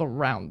then build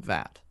around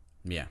that.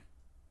 Yeah.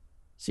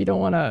 So you don't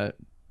want to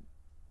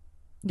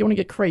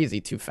get crazy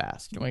too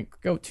fast. You don't want to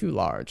go too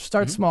large.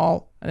 Start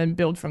small and then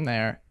build from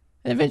there.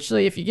 And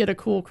eventually, if you get a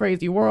cool,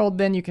 crazy world,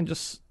 then you can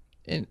just,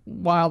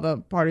 while the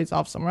party's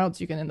off somewhere else,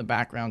 you can in the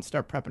background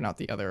start prepping out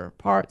the other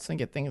parts and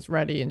get things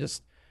ready and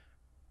just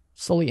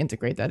slowly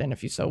integrate that in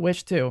if you so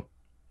wish to.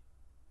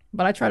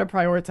 But I try to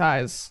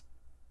prioritize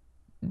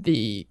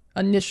the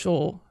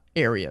initial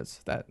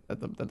areas that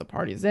the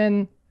party's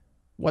in,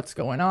 what's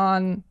going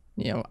on.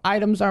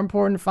 Items are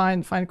important.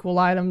 Find cool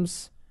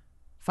items,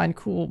 find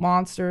cool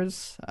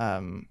monsters.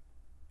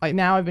 Like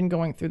now I've been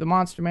going through the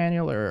monster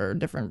manual or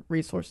different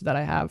resources that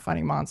I have,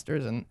 finding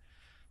monsters and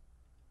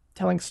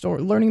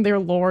learning their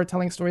lore,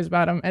 telling stories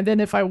about them. And then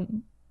if I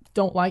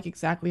don't like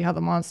exactly how the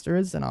monster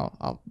is, then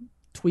I'll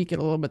tweak it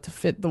a little bit to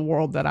fit the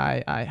world that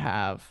I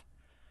have.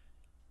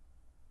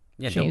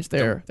 Yeah, change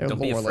don't their be lore a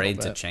little afraid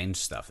to bit. change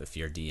stuff if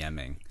you're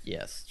DMing.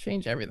 Yes,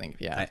 change everything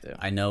if you have to.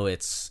 I know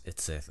it's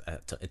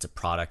a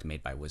product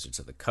made by Wizards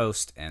of the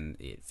Coast, and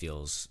it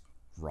feels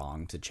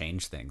wrong to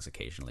change things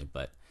occasionally,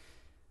 but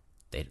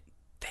they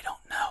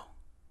don't know.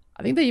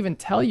 I think they even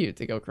tell you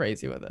to go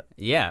crazy with it.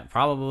 Yeah,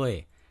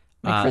 probably.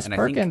 Like Chris and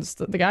Perkins,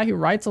 the guy who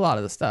writes a lot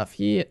of the stuff,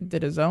 he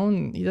does his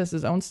own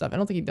stuff. I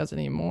don't think he does it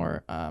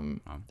anymore.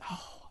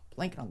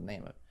 Blanking on the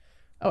name of it.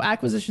 Oh,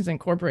 Acquisitions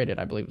Incorporated,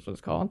 I believe is what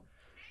it's called.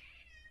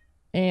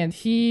 And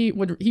he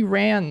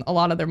ran a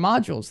lot of their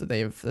modules that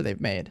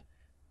they've made,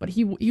 but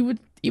he would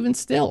even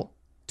still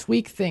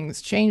tweak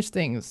things, change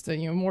things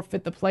to more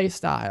fit the play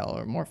style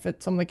or more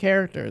fit some of the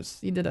characters.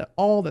 He did it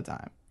all the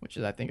time, which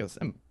I think is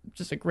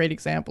just a great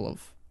example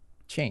of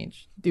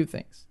change, do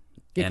things,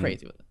 get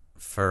crazy with it.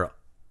 For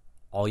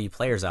all you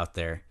players out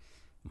there,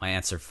 my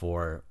answer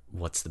for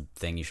what's the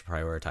thing you should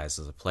prioritize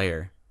as a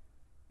player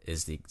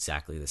is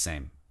exactly the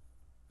same.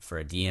 For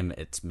a DM,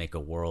 it's make a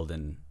world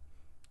and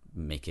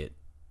make it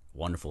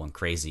wonderful and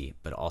crazy,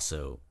 but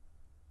also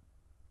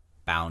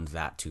bound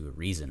that to a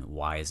reason.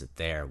 Why is it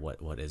there?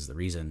 What is the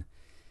reason?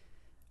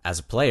 As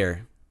a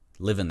player,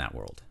 live in that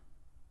world.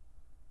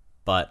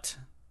 But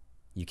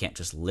you can't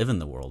just live in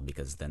the world,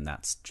 because then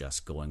that's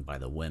just going by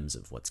the whims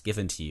of what's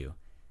given to you.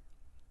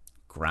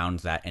 Ground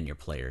that in your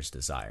players'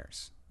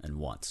 desires and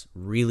wants.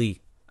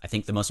 Really, I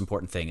think the most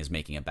important thing is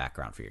making a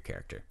background for your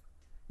character.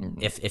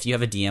 If you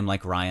have a DM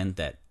like Ryan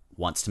that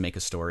wants to make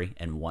a story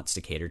and wants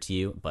to cater to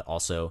you, but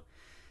also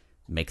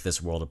make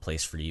this world a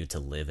place for you to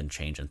live and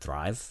change and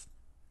thrive,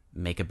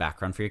 make a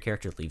background for your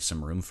character, leave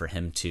some room for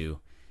him to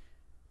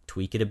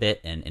tweak it a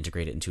bit and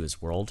integrate it into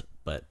his world,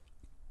 but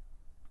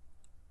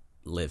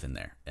live in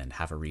there and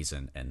have a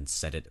reason and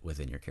set it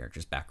within your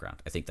character's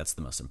background. I think that's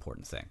the most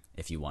important thing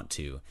if you want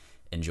to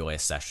enjoy a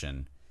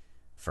session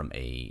from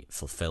a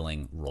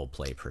fulfilling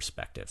roleplay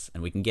perspective.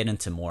 And we can get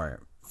into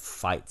more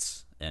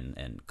fights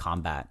and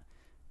combat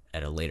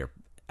at a later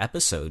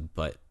episode,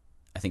 but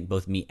I think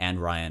both me and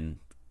Ryan,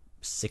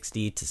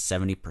 60 to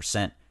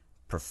 70%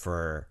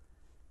 prefer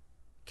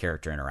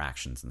character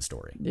interactions and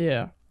story.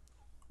 Yeah.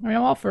 I mean,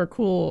 I'm all for a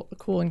cool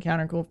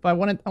encounter, but I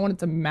want it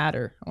to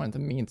matter. I want it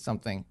to mean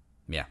something.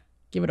 Yeah.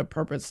 Give it a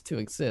purpose to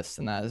exist,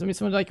 and that. I mean,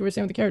 someone like you were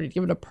saying with the character,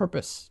 give it a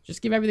purpose.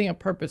 Just give everything a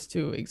purpose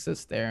to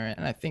exist there,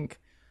 and I think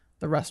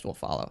the rest will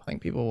follow. I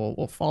think people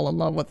will fall in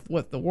love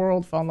with the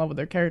world, fall in love with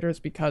their characters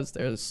because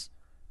there's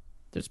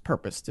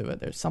purpose to it.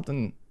 There's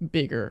something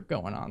bigger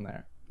going on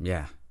there.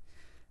 Yeah.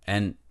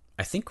 And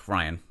I think,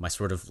 Ryan, my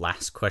sort of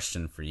last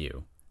question for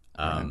you,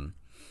 now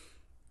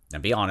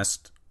be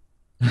honest,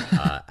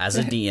 as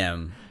a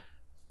DM,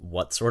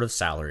 what sort of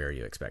salary are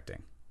you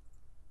expecting?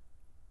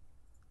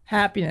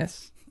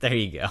 Happiness. There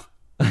you go.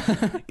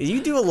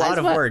 You do a lot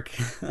of work.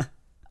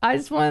 I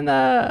just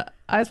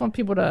want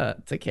people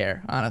to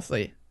care,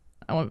 honestly.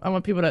 I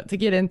want people to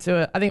get into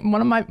it. I think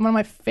one of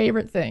my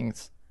favorite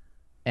things,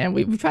 and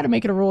we try to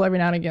make it a rule every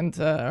now and again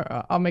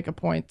I'll make a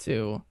point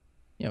to,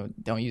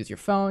 don't use your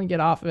phone,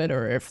 get off of it,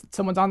 or if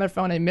someone's on their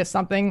phone and they miss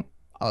something,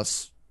 I'll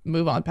just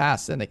move on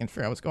past it and they can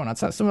figure out what's going on.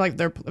 So something like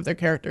if their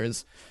character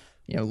is,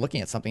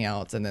 looking at something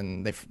else and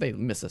then they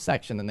miss a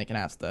section, then they can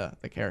ask the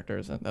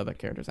characters, and the other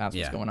characters ask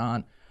what's going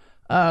on.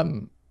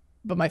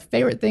 But my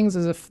favorite things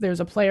is if there's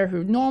a player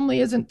who normally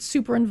isn't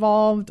super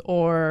involved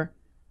or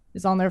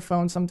is on their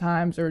phone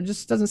sometimes or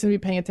just doesn't seem to be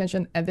paying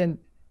attention, and then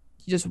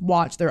you just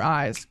watch their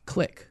eyes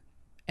click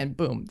and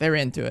boom, they're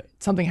into it.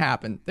 Something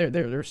happened.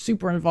 They're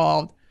super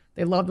involved.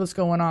 They love what's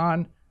going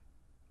on.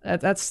 I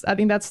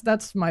think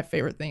that's my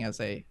favorite thing as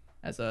a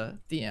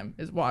DM,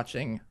 is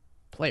watching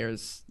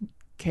players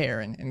care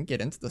and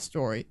get into the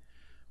story.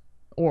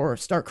 Or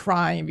start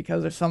crying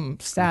because there's some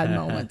sad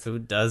moment. Who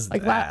does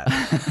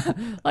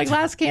that? Like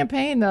last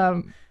campaign,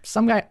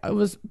 some guy I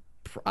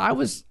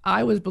was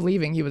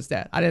believing he was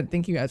dead. I didn't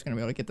think you guys were gonna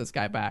be able to get this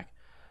guy back.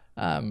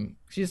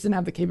 She just didn't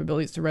have the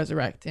capabilities to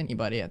resurrect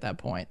anybody at that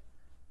point,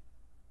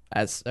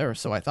 or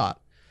so I thought.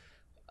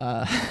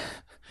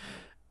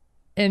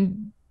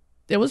 And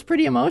it was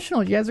pretty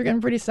emotional. You guys were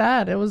getting pretty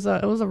sad. It was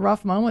a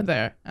rough moment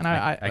there, and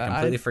I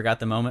completely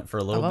forgot the moment for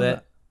a little bit.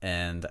 That.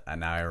 And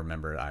now I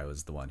remember I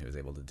was the one who was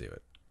able to do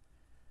it.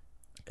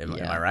 Am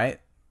I right?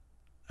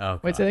 Oh,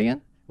 God. Wait, say that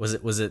again?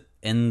 Was it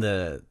in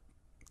the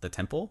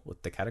temple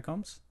with the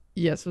catacombs?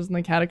 Yes, it was in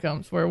the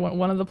catacombs where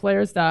one of the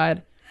players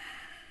died.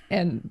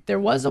 And there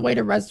was a way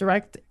to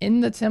resurrect in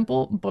the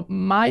temple, but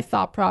my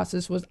thought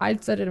process was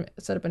I'd set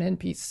up an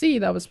NPC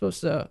that was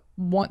supposed to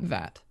want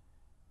that.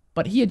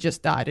 But he had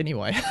just died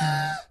anyway,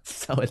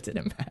 so it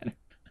didn't matter.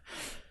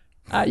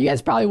 You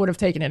guys probably would have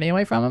taken it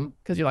anyway from him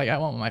because you're like, I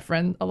want my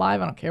friend alive.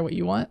 I don't care what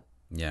you want.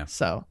 Yeah.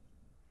 So,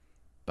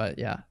 but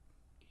yeah,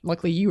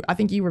 luckily I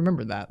think you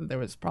remembered that there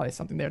was probably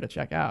something there to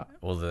check out.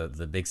 Well,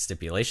 the big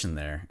stipulation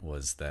there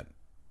was that,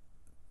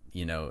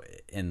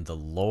 in the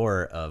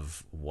lore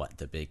of what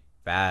the big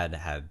bad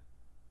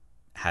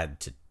had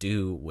to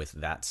do with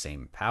that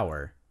same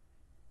power,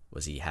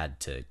 was he had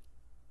to,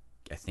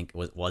 I think,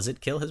 was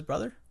it kill his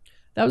brother?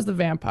 That was the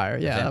vampire.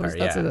 Yeah,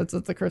 vampire, that's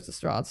the Curse of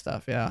Strahd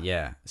stuff. Yeah.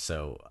 Yeah.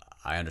 So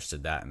I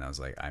understood that, and I was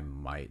like, I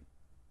might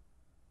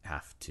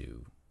have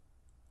to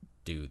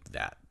do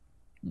that.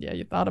 Yeah,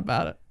 you thought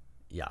about it.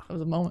 Yeah. That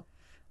was a moment.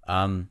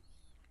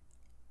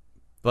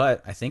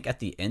 But I think at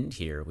the end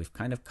here, we've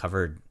kind of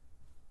covered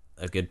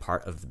a good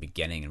part of the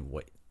beginning and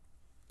what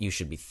you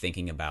should be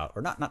thinking about,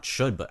 or not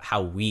should, but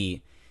how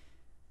we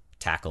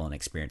tackle and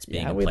experience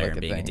being a player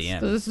and being a DM.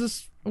 So this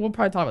is, we'll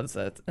probably talk about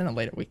this in a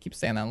later. We keep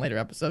saying that in a later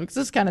episode because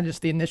this is kind of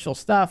just the initial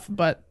stuff.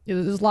 But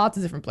there's lots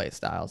of different play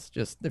styles.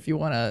 Just if you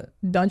want to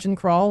dungeon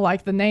crawl,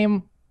 like the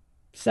name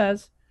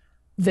says,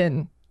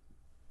 then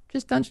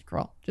just dungeon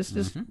crawl. Just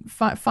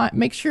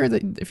make sure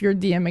that if you're a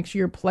DM, make sure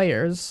your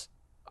players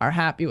are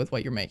happy with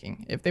what you're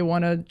making. If they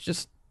want to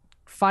just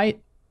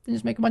fight, then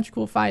just make a bunch of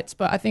cool fights.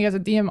 But I think as a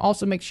DM,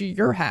 also make sure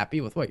you're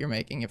happy with what you're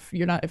making. If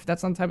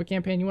that's not the type of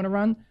campaign you want to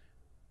run,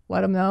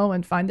 let them know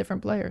and find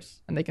different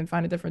players, and they can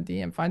find a different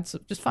DM.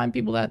 Just find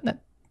people that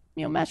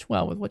mesh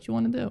well with what you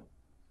want to do.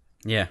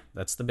 Yeah,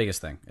 that's the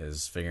biggest thing,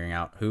 is figuring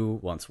out who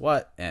wants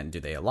what and do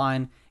they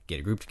align, get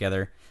a group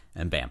together,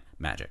 and bam,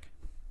 magic.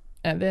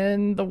 And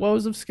then the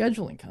woes of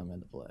scheduling come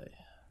into play.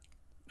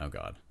 Oh,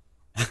 God.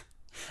 And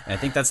I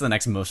think that's the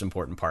next most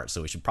important part,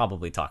 so we should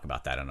probably talk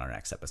about that in our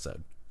next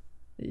episode.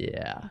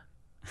 Yeah.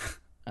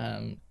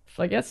 So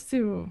I guess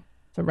to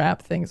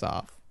wrap things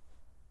off,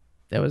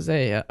 there was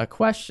a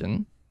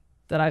question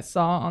that I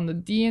saw on the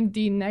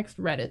D&D Next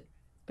Reddit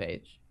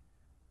page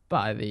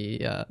by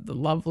the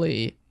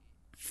lovely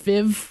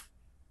Fiv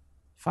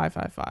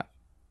 555.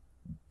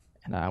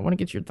 And I want to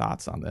get your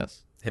thoughts on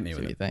this. Hit me See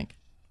with what you it. think.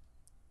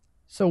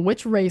 So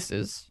which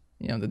races,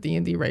 the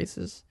D&D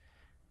races,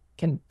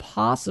 can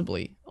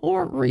possibly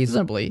or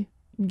reasonably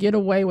get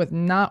away with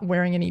not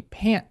wearing any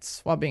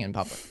pants while being in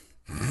public?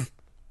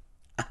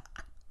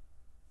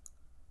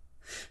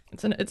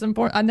 It's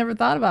important. I never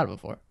thought about it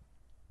before.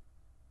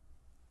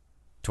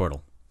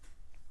 Turtle.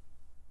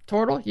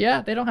 Turtle?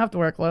 Yeah, they don't have to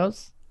wear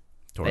clothes.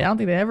 I don't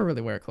think they ever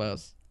really wear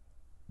clothes.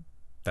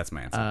 That's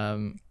my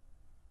answer.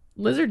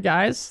 Lizard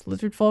guys,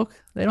 lizard folk,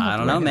 they don't have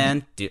I to don't wear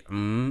know,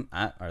 anything.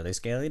 man. Are they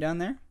scaly down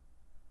there?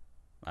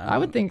 I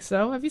would think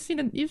so. Have you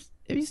seen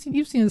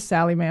you've seen a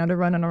salamander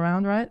running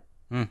around, right?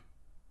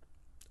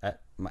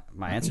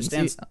 My answer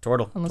stands.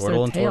 Turtle. Unless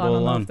Turtle and tail, turtle I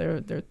don't alone. know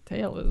if their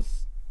tail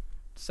is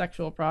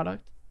sexual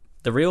product.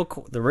 The real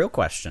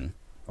question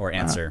or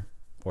answer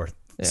or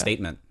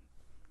statement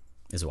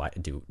is why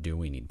do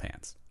we need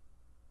pants?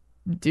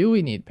 Do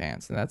we need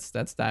pants? And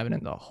that's diving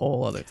into a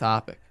whole other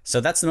topic.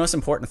 So that's the most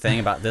important thing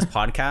about this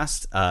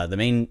podcast.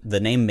 The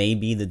name may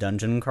be the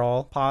Dungeon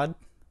Crawl Pod,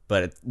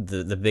 but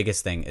the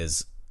biggest thing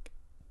is,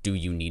 do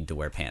you need to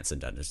wear pants in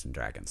Dungeons and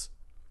Dragons?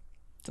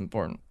 It's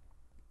important.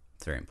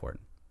 It's very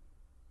important.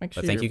 Make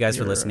sure But thank you guys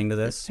for listening to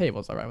this. Your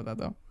table's all right with that,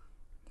 though.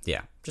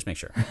 Yeah, just make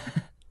sure.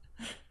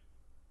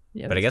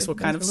 Yeah, but I guess we'll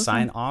kind of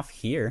sign off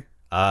here.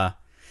 I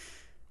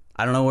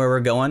don't know where we're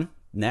going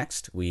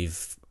next.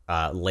 We've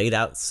laid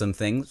out some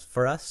things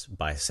for us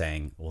by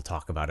saying we'll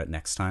talk about it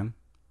next time.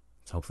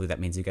 So hopefully that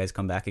means you guys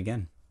come back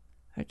again.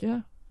 Heck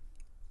yeah.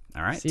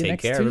 All right. See you Take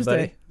next care, Tuesday.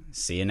 everybody.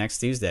 See you next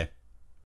Tuesday.